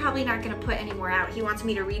like, he's probably not going to put any more out. He wants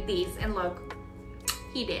me to read these, and look,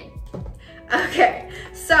 he did. Okay,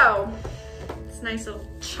 so it's a nice little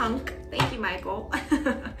chunk. Thank you, Michael.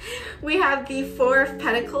 We have the Four of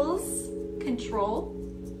Pentacles, Control.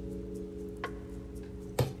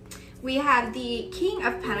 We have the King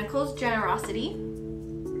of Pentacles, Generosity.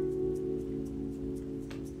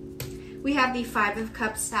 We have the Five of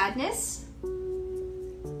Cups, Sadness.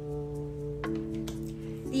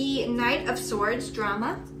 The Knight of Swords,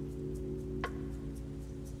 Drama.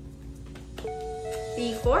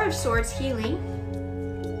 The Four of Swords, Healing.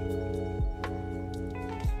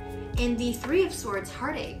 And the Three of Swords,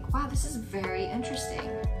 Heartache. Wow, this is very interesting.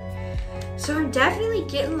 So I'm definitely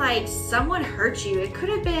getting like someone hurt you. It could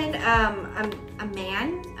have been a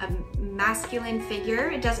man, a masculine figure.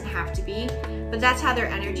 It doesn't have to be, but that's how their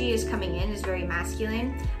energy is coming in, is very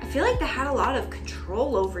masculine. I feel like they had a lot of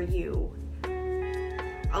control over you.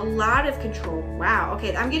 A lot of control. Wow.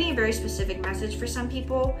 Okay, I'm getting a very specific message for some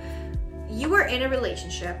people. You were in a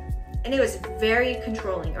relationship and it was very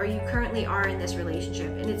controlling, or you currently are in this relationship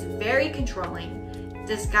and it's very controlling.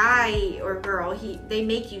 This guy or girl, they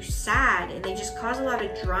make you sad and they just cause a lot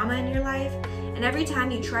of drama in your life. And every time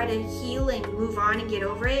you try to heal and move on and get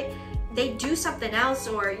over it, they do something else,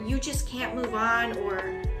 or you just can't move on,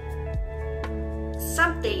 or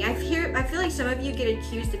something. I feel like some of you get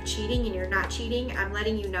accused of cheating and you're not cheating. I'm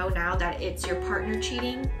letting you know now that it's your partner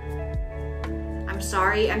cheating. I'm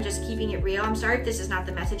sorry, I'm just keeping it real. I'm sorry if this is not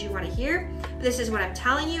the message you want to hear, but this is what I'm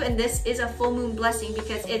telling you, and this is a full moon blessing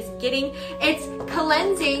because it's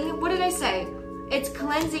cleansing, what did I say? It's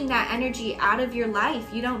cleansing that energy out of your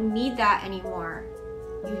life. You don't need that anymore.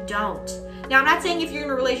 You don't. Now, I'm not saying if you're in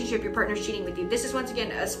a relationship, your partner's cheating with you. This is, once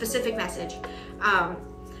again, a specific message.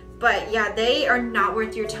 But yeah, they are not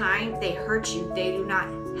worth your time. They hurt you. They do not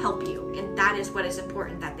help you. And that is what is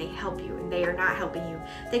important, that they help you, and they are not helping you.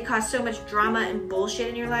 They cause so much drama and bullshit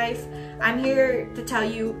in your life. I'm here to tell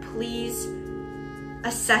you, please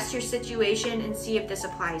assess your situation and see if this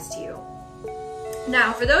applies to you.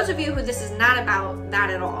 Now, for those of you who this is not about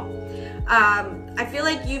that at all, I feel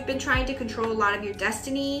like you've been trying to control a lot of your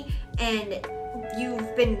destiny and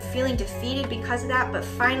you've been feeling defeated because of that, but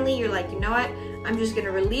finally you're like, you know what? I'm just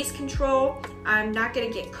gonna release control. I'm not gonna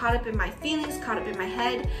get caught up in my feelings, caught up in my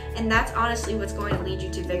head, and that's honestly what's going to lead you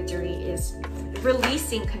to victory, is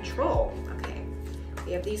releasing control. Okay,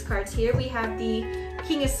 we have these cards here. We have the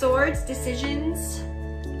King of Swords, Decisions.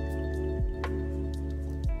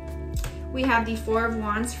 We have the Four of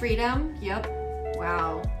Wands, Freedom. Yep,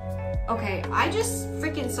 wow. Okay, I just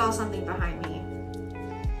freaking saw something behind me.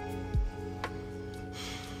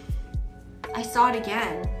 I saw it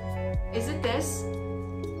again. Is it this?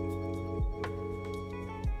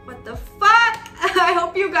 What the fuck? I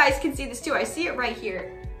hope you guys can see this too. I see it right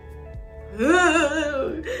here.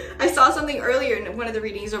 I saw something earlier in one of the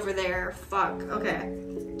readings over there. Fuck, okay.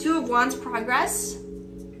 Two of Wands, Progress.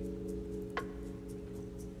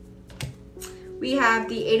 We have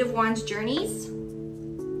the Eight of Wands, Journeys.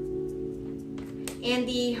 And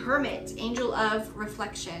the Hermit, Angel of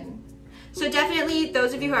Reflection. So definitely,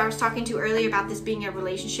 those of you who I was talking to earlier about this being a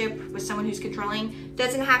relationship with someone who's controlling,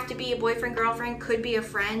 doesn't have to be a boyfriend, girlfriend, could be a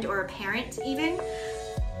friend or a parent even.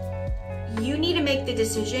 You need to make the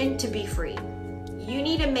decision to be free. You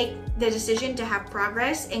need to make the decision to have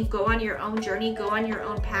progress and go on your own journey, go on your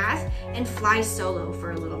own path, and fly solo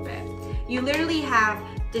for a little bit. You literally have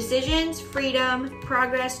decisions, freedom,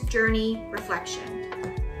 progress, journey, reflection.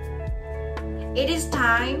 It is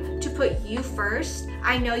time to put you first.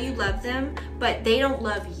 I know you love them, but they don't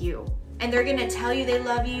love you. And they're gonna tell you they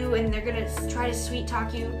love you and they're gonna try to sweet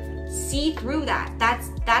talk you. See through that. That's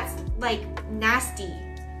like nasty.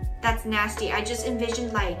 That's nasty. I just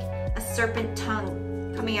envisioned like a serpent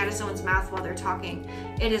tongue coming out of someone's mouth while they're talking.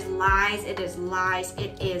 It is lies, it is lies,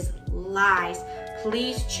 it is lies.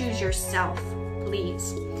 Please choose yourself,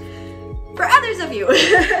 please. For others of you,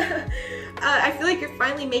 I feel like you're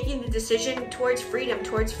finally making the decision towards freedom,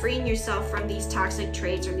 towards freeing yourself from these toxic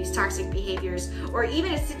traits or these toxic behaviors, or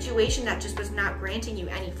even a situation that just was not granting you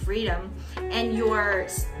any freedom. And your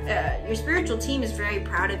spiritual team is very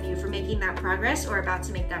proud of you for making that progress, or about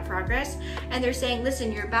to make that progress. And they're saying,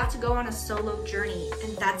 listen, you're about to go on a solo journey,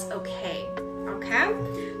 and that's okay. Okay?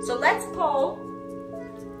 So let's pull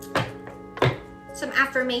some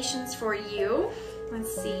affirmations for you.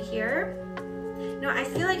 Let's see here. No, I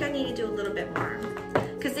feel like I need to do a little bit more,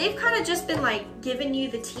 because they've kind of just been like giving you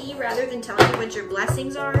the tea rather than telling you what your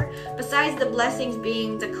blessings are, besides the blessings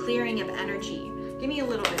being the clearing of energy. Give me a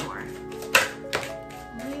little bit more.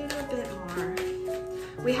 A little bit more.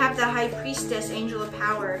 We have the High Priestess, Angel of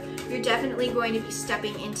Power. You're definitely going to be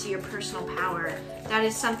stepping into your personal power. That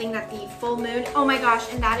is something that the full moon, oh my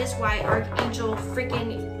gosh, and that is why Archangel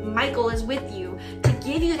freaking Michael is with you, to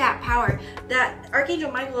give you that power. That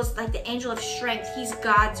Archangel Michael is like the angel of strength. He's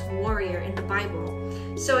God's warrior in the Bible.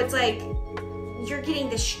 So it's like, you're getting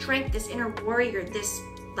this strength, this inner warrior, this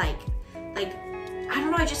like, I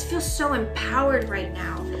don't know, I just feel so empowered right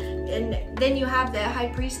now. And then you have the High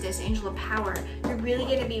Priestess, Angel of Power. You're really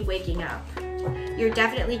gonna be waking up. You're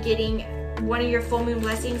definitely getting, one of your full moon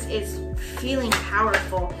blessings is feeling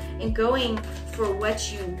powerful and going for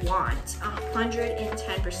what you want,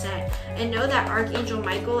 110%. And know that Archangel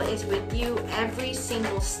Michael is with you every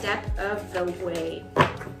single step of the way.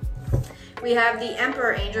 We have the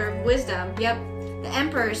Emperor, Angel of Wisdom. Yep, the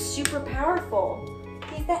Emperor is super powerful.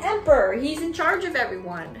 He's the Emperor, he's in charge of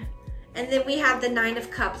everyone. And then we have the Nine of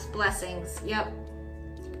Cups, blessings. Yep.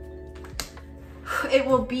 It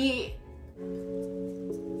would be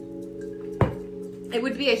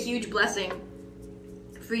a huge blessing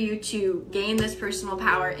for you to gain this personal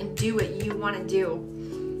power and do what you want to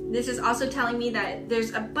do. This is also telling me that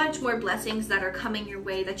there's a bunch more blessings that are coming your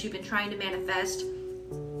way that you've been trying to manifest.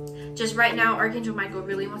 Just right now, Archangel Michael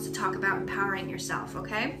really wants to talk about empowering yourself,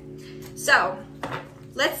 okay? So,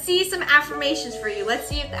 let's see some affirmations for you. Let's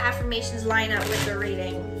see if the affirmations line up with the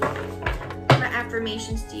reading. What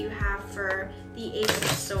affirmations do you have for the Ace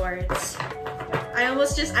of Swords?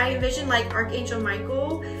 I envision like Archangel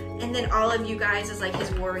Michael and then all of you guys as like his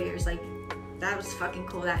warriors. Like, that was fucking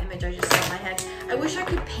cool, that image I just saw in my head. I wish I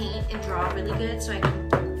could paint and draw really good so I can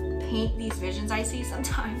paint these visions I see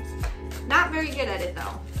sometimes. Not very good at it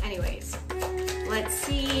though. Anyways, let's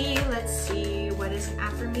see. What is an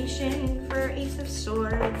affirmation for Ace of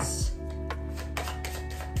Swords?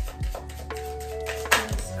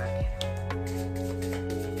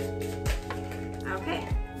 Okay,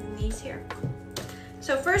 these here.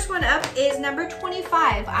 So first one up is number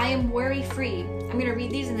 25. I am worry-free. I'm gonna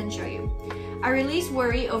read these and then show you. I release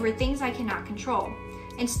worry over things I cannot control.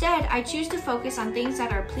 Instead, I choose to focus on things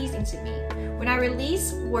that are pleasing to me. When I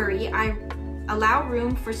release worry, I allow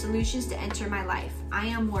room for solutions to enter my life. I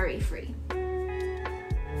am worry-free.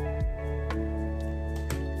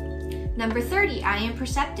 Number 30, I am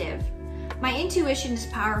perceptive. My intuition is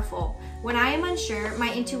powerful. When I am unsure,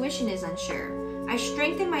 my intuition is unsure. I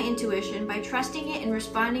strengthen my intuition by trusting it and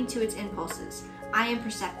responding to its impulses. I am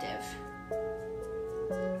perceptive.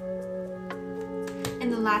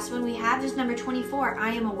 And the last one we have is number 24, I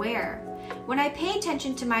am aware. When I pay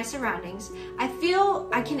attention to my surroundings, I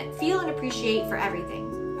can feel and appreciate for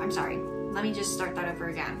everything. I'm sorry, let me just start that over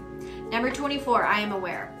again. Number 24, I am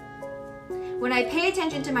aware. When I pay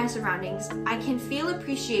attention to my surroundings, I can feel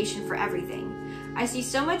appreciation for everything. I see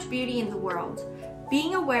so much beauty in the world.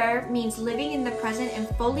 Being aware means living in the present and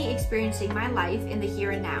fully experiencing my life in the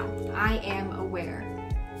here and now. I am aware.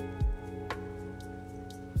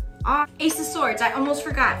 Ace of Swords, I almost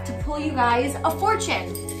forgot to pull you guys a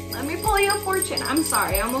fortune. Let me pull you a fortune. I'm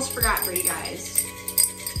sorry, I almost forgot for you guys.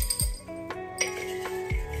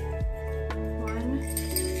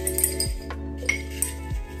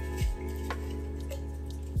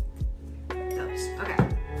 Okay.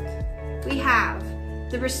 We have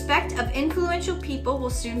the respect of influential people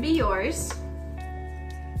will soon be yours.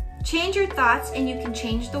 Change your thoughts and you can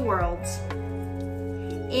change the world.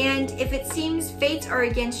 And if it seems fates are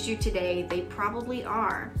against you today, they probably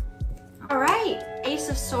are. All right, Ace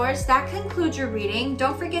of Swords, that concludes your reading.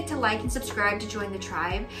 Don't forget to like and subscribe to join the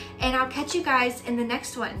tribe, and I'll catch you guys in the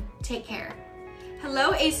next one. Take care.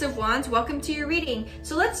 Hello, Ace of Wands, welcome to your reading.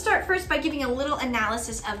 So let's start first by giving a little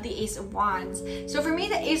analysis of the Ace of Wands. So for me,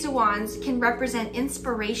 the Ace of Wands can represent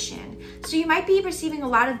inspiration. So you might be receiving a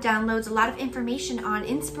lot of downloads, a lot of information on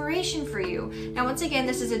inspiration for you. Now, once again,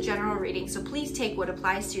 this is a general reading, so please take what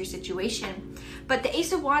applies to your situation. But the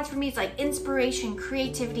Ace of Wands for me is like inspiration,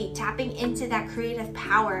 creativity, tapping into that creative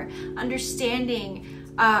power, understanding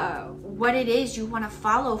what it is you want to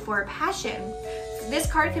follow for a passion. This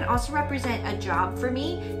card can also represent a job for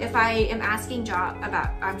me. If I am asking if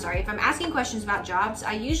I'm asking questions about jobs,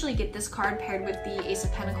 I usually get this card paired with the Ace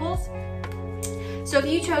of Pentacles. So if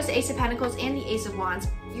you chose the Ace of Pentacles and the Ace of Wands,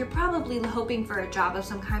 you're probably hoping for a job of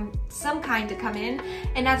some kind to come in,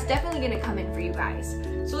 and that's definitely going to come in for you guys.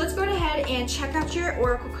 So let's go ahead and check out your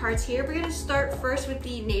oracle cards here. We're going to start first with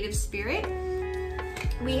the Native Spirit.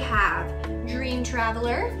 We have Dream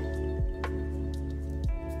Traveler.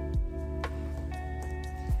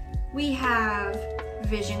 We have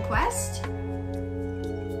Vision Quest.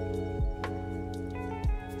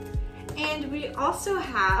 And we also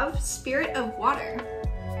have Spirit of Water.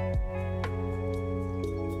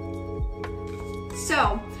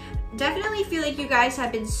 So, definitely feel like you guys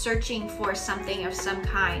have been searching for something of some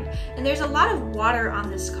kind. And there's a lot of water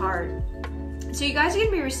on this card. So you guys are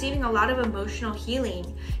going to be receiving a lot of emotional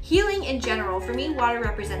healing. Healing in general. For me, water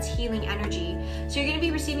represents healing energy. So you're going to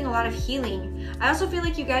be receiving a lot of healing. I also feel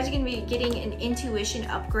like you guys are going to be getting an intuition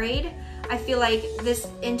upgrade. I feel like this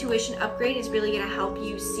intuition upgrade is really going to help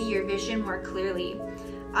you see your vision more clearly.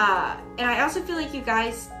 And I also feel like you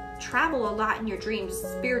guys travel a lot in your dreams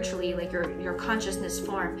spiritually, like your consciousness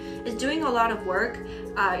form is doing a lot of work.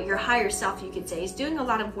 Your higher self, you could say, is doing a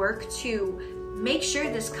lot of work to make sure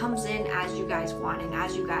this comes in as you guys want and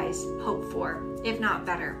as you guys hope for, if not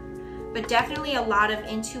better. But definitely a lot of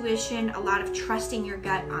intuition, a lot of trusting your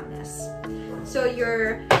gut on this. So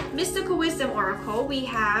your Mystical Wisdom Oracle, we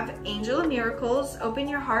have Angel of Miracles, open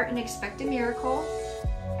your heart and expect a miracle.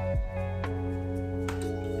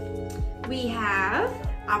 We have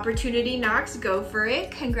Opportunity Knocks, go for it.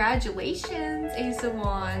 Congratulations, Ace of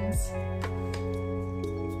Wands.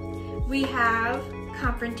 We have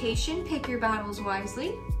Confrontation, pick your battles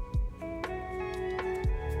wisely.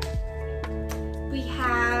 We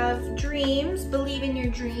have Dreams, believe in your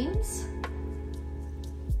dreams.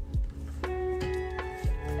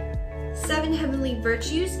 7 Heavenly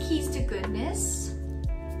Virtues, keys to goodness.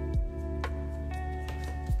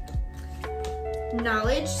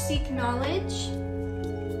 Knowledge, seek knowledge.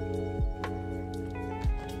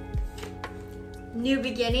 New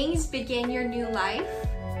beginnings, begin your new life.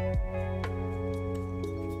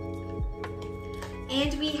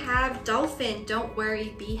 And we have Dolphin, don't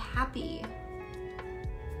worry, be happy.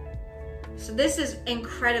 So this is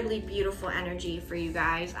incredibly beautiful energy for you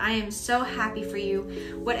guys. I am so happy for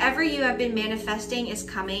you. Whatever you have been manifesting is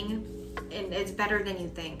coming, and it's better than you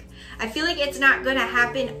think. I feel like it's not gonna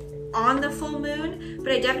happen on the full moon,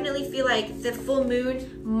 but I definitely feel like the full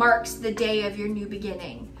moon marks the day of your new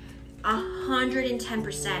beginning.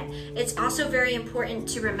 110%. It's also very important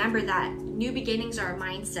to remember that new beginnings are a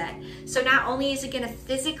mindset. So not only is it going to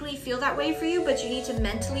physically feel that way for you, but you need to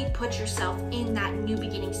mentally put yourself in that new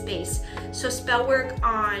beginning space. So spell work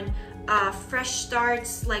on fresh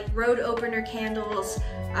starts, like road opener candles,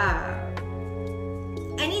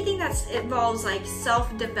 anything that involves like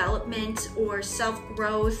self-development or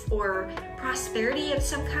self-growth or prosperity of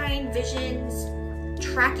some kind, visions,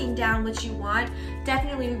 tracking down what you want,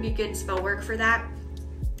 definitely would be good spell work for that.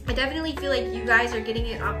 I definitely feel like you guys are getting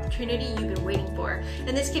an opportunity you've been waiting for.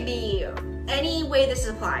 And this could be any way this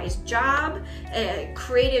applies. Job,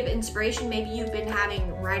 creative inspiration. Maybe you've been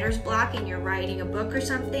having writer's block and you're writing a book or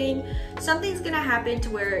something. Something's gonna happen to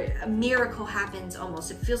where a miracle happens almost.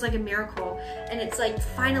 It feels like a miracle. And it's like,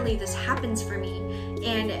 finally this happens for me.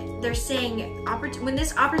 And they're saying, when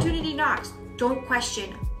this opportunity knocks, don't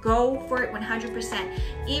question. Go for it 100%.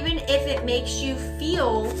 Even if it makes you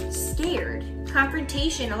feel scared.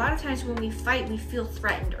 Confrontation, a lot of times when we fight, we feel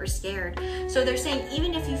threatened or scared. So they're saying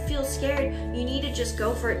even if you feel scared, you need to just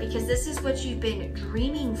go for it, because this is what you've been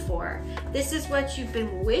dreaming for. This is what you've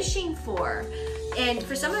been wishing for. And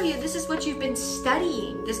for some of you, this is what you've been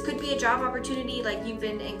studying. This could be a job opportunity, like you've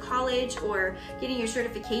been in college or getting your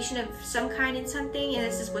certification of some kind in something, and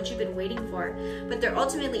this is what you've been waiting for. But they're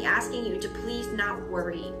ultimately asking you to please not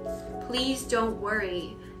worry. Please don't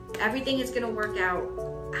worry. Everything is gonna work out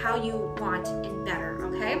how you want and better,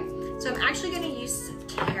 okay? So I'm actually gonna use some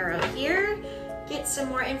tarot here, get some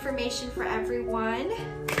more information for everyone.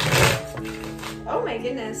 Oh my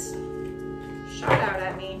goodness, shot out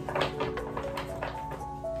at me.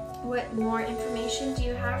 What more information do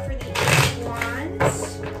you have for the Ace of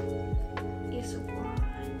Wands? Ace of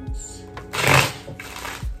Wands.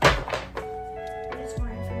 What is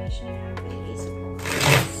more information you have for the Ace of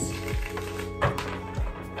Wands?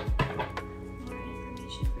 More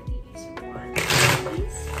information for the Ace of Wands,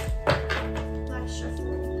 please. Last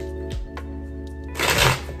shuffle.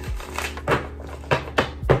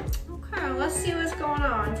 Okay, let's see what's going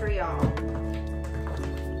on for y'all.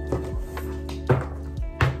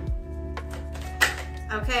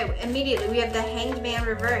 Okay, immediately we have the Hanged Man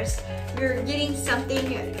reversed. You're getting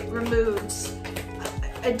something removed,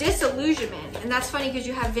 a disillusionment. And that's funny because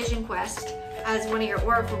you have Vision Quest as one of your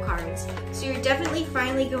oracle cards. So you're definitely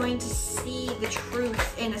finally going to see the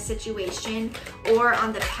truth in a situation or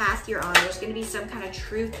on the path you're on. There's going to be some kind of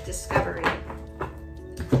truth discovery.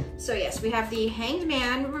 So yes, we have the Hanged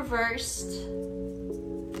Man reversed.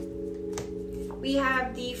 We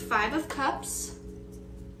have the Five of Cups.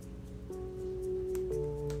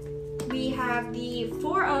 We have have the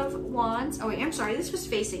Four of Wands. Oh wait, I'm sorry, this was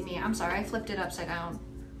facing me. I'm sorry, I flipped it upside down.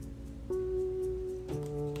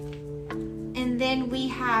 And then we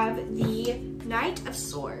have the Knight of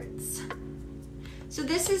Swords. So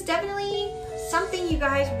this is definitely something you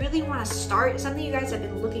guys really want to start, something you guys have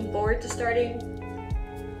been looking forward to starting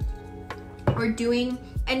or doing,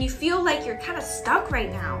 and you feel like you're kind of stuck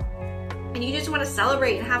right now. And you just want to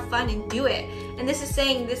celebrate and have fun and do it. And this is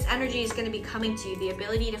saying this energy is going to be coming to you. The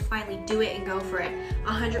ability to finally do it and go for it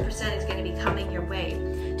 100% is going to be coming your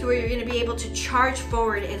way, to where you're going to be able to charge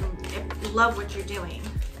forward and love what you're doing.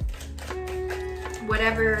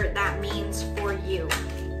 Whatever that means for you.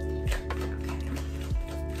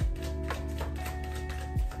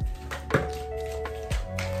 Okay.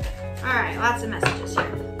 All right, lots of messages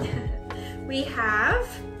here. We have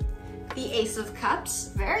the Ace of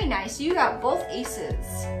Cups. Very nice. You got both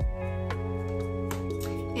aces.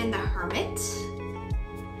 And the Hermit.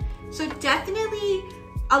 So definitely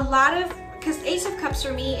a lot of, because Ace of Cups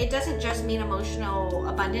for me, it doesn't just mean emotional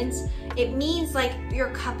abundance. It means like your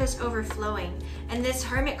cup is overflowing. And this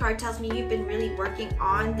Hermit card tells me you've been really working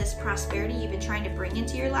on this prosperity you've been trying to bring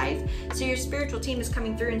into your life. So your spiritual team is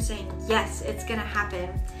coming through and saying, yes, it's gonna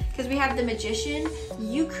happen. Because we have the Magician.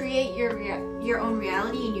 You create your own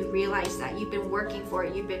reality and you realize that you've been working for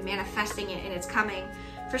it, you've been manifesting it, and it's coming.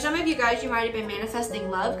 For some of you guys, you might have been manifesting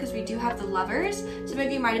love, because we do have the Lovers. Some of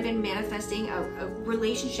you might have been manifesting a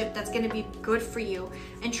relationship that's going to be good for you,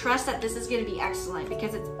 and trust that this is going to be excellent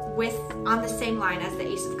because it's on the same line as the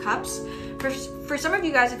Ace of Cups. For some of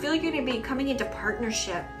you guys, I feel like you're going to be coming into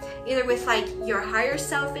partnership, either with like your higher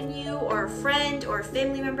self in you, or a friend or a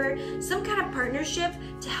family member, some kind of partnership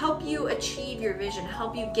to help you achieve your vision,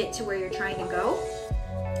 help you get to where you're trying to go.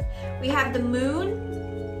 We have the Moon.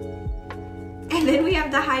 And then we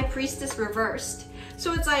have the High Priestess reversed.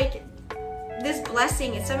 So it's like this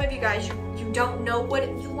blessing, and some of you guys, you don't know what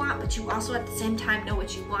you want, but you also at the same time know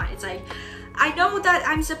what you want. It's like, I know that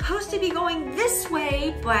I'm supposed to be going this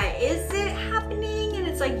way, but is it happening? And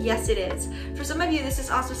it's like, yes, it is. For some of you, this is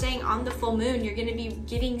also saying on the full moon, you're gonna be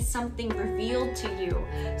getting something revealed to you,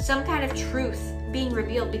 some kind of truth being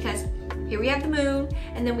revealed, because here we have the Moon,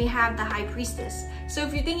 and then we have the High Priestess. So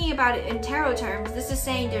if you're thinking about it in tarot terms, this is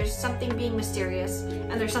saying there's something being mysterious,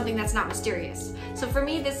 and there's something that's not mysterious. So for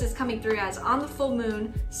me, this is coming through as on the full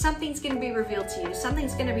moon, something's gonna be revealed to you,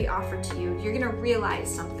 something's gonna be offered to you, you're gonna realize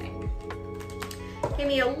something. Give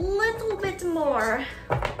me a little bit more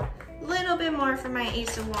for my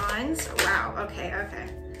Ace of Wands. Wow, okay.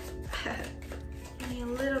 Give me a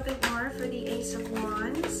little bit more for the Ace of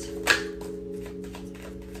Wands.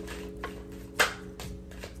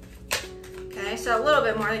 Okay, so a little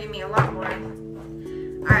bit more, give me a lot more.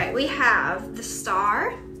 All right, we have the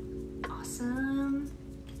Star. Awesome.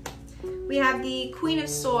 We have the Queen of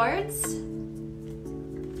Swords.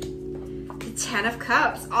 The Ten of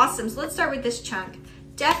Cups. Awesome. So let's start with this chunk.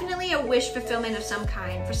 Definitely a wish fulfillment of some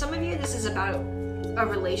kind. For some of you, this is about a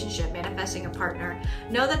relationship, manifesting a partner.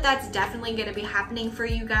 Know that that's definitely going to be happening for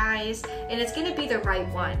you guys, and it's going to be the right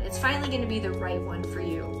one. It's finally going to be the right one for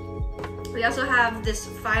you. We also have this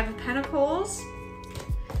Five of Pentacles,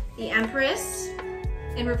 the Empress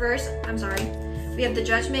in reverse. I'm sorry. We have the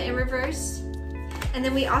Judgment in reverse. And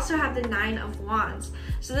then we also have the Nine of Wands.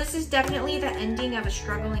 So this is definitely the ending of a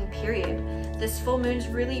struggling period. This full moon is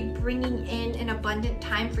really bringing in an abundant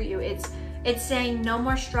time for you. It's saying no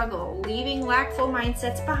more struggle, leaving lackful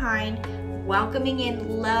mindsets behind, welcoming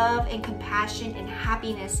in love and compassion and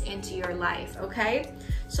happiness into your life, okay?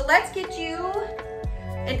 So let's get you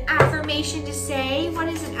an affirmation to say. What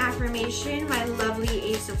is an affirmation my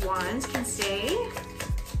lovely Ace of Wands can say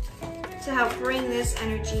to help bring this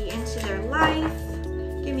energy into their life?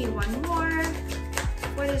 Give me one more.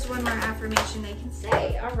 What is one more affirmation they can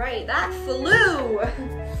say? All right, that flew.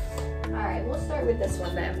 All right, we'll start with this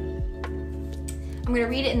one then. I'm gonna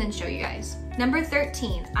read it and then show you guys. Number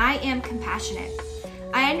 13, I am compassionate.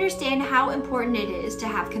 I understand how important it is to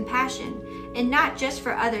have compassion, and not just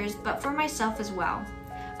for others, but for myself as well.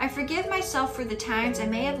 I forgive myself for the times I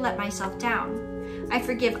may have let myself down. I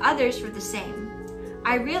forgive others for the same.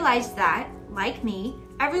 I realize that, like me,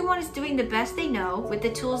 everyone is doing the best they know with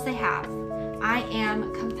the tools they have. I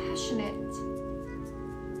am compassionate.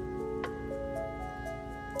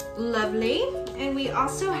 Lovely. And we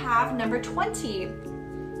also have number 20.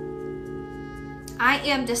 I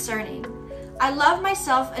am discerning. I love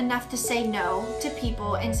myself enough to say no to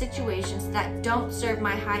people and situations that don't serve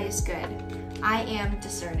my highest good. I am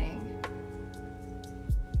discerning.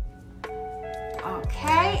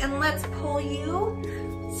 Okay, and let's pull you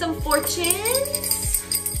some fortunes.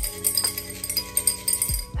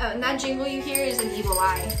 Oh, and that jingle you hear is an evil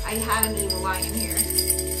eye. I have an evil eye in here.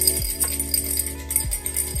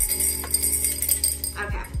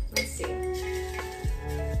 Okay, let's see.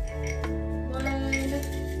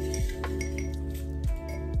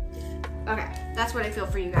 Okay, that's what I feel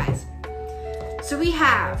for you guys. So we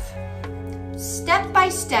have, step by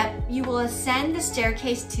step, you will ascend the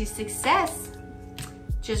staircase to success.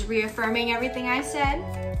 Just reaffirming everything I said.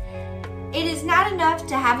 It is not enough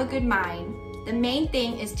to have a good mind. The main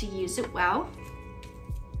thing is to use it well.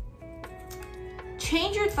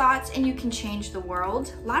 Change your thoughts and you can change the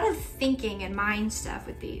world. A lot of thinking and mind stuff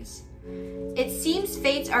with these. It seems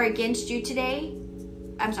fates are against you today.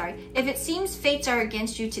 I'm sorry. If it seems fates are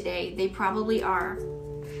against you today, they probably are.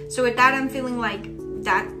 So with that, I'm feeling like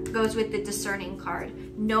that goes with the discerning card.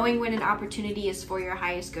 Knowing when an opportunity is for your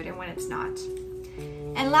highest good and when it's not.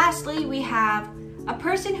 And lastly, we have a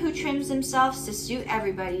person who trims themselves to suit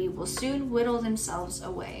everybody will soon whittle themselves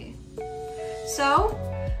away. So,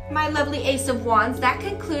 my lovely Ace of Wands, that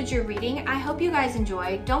concludes your reading. I hope you guys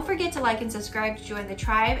enjoyed. Don't forget to like and subscribe to join the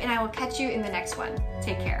tribe, and I will catch you in the next one.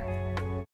 Take care.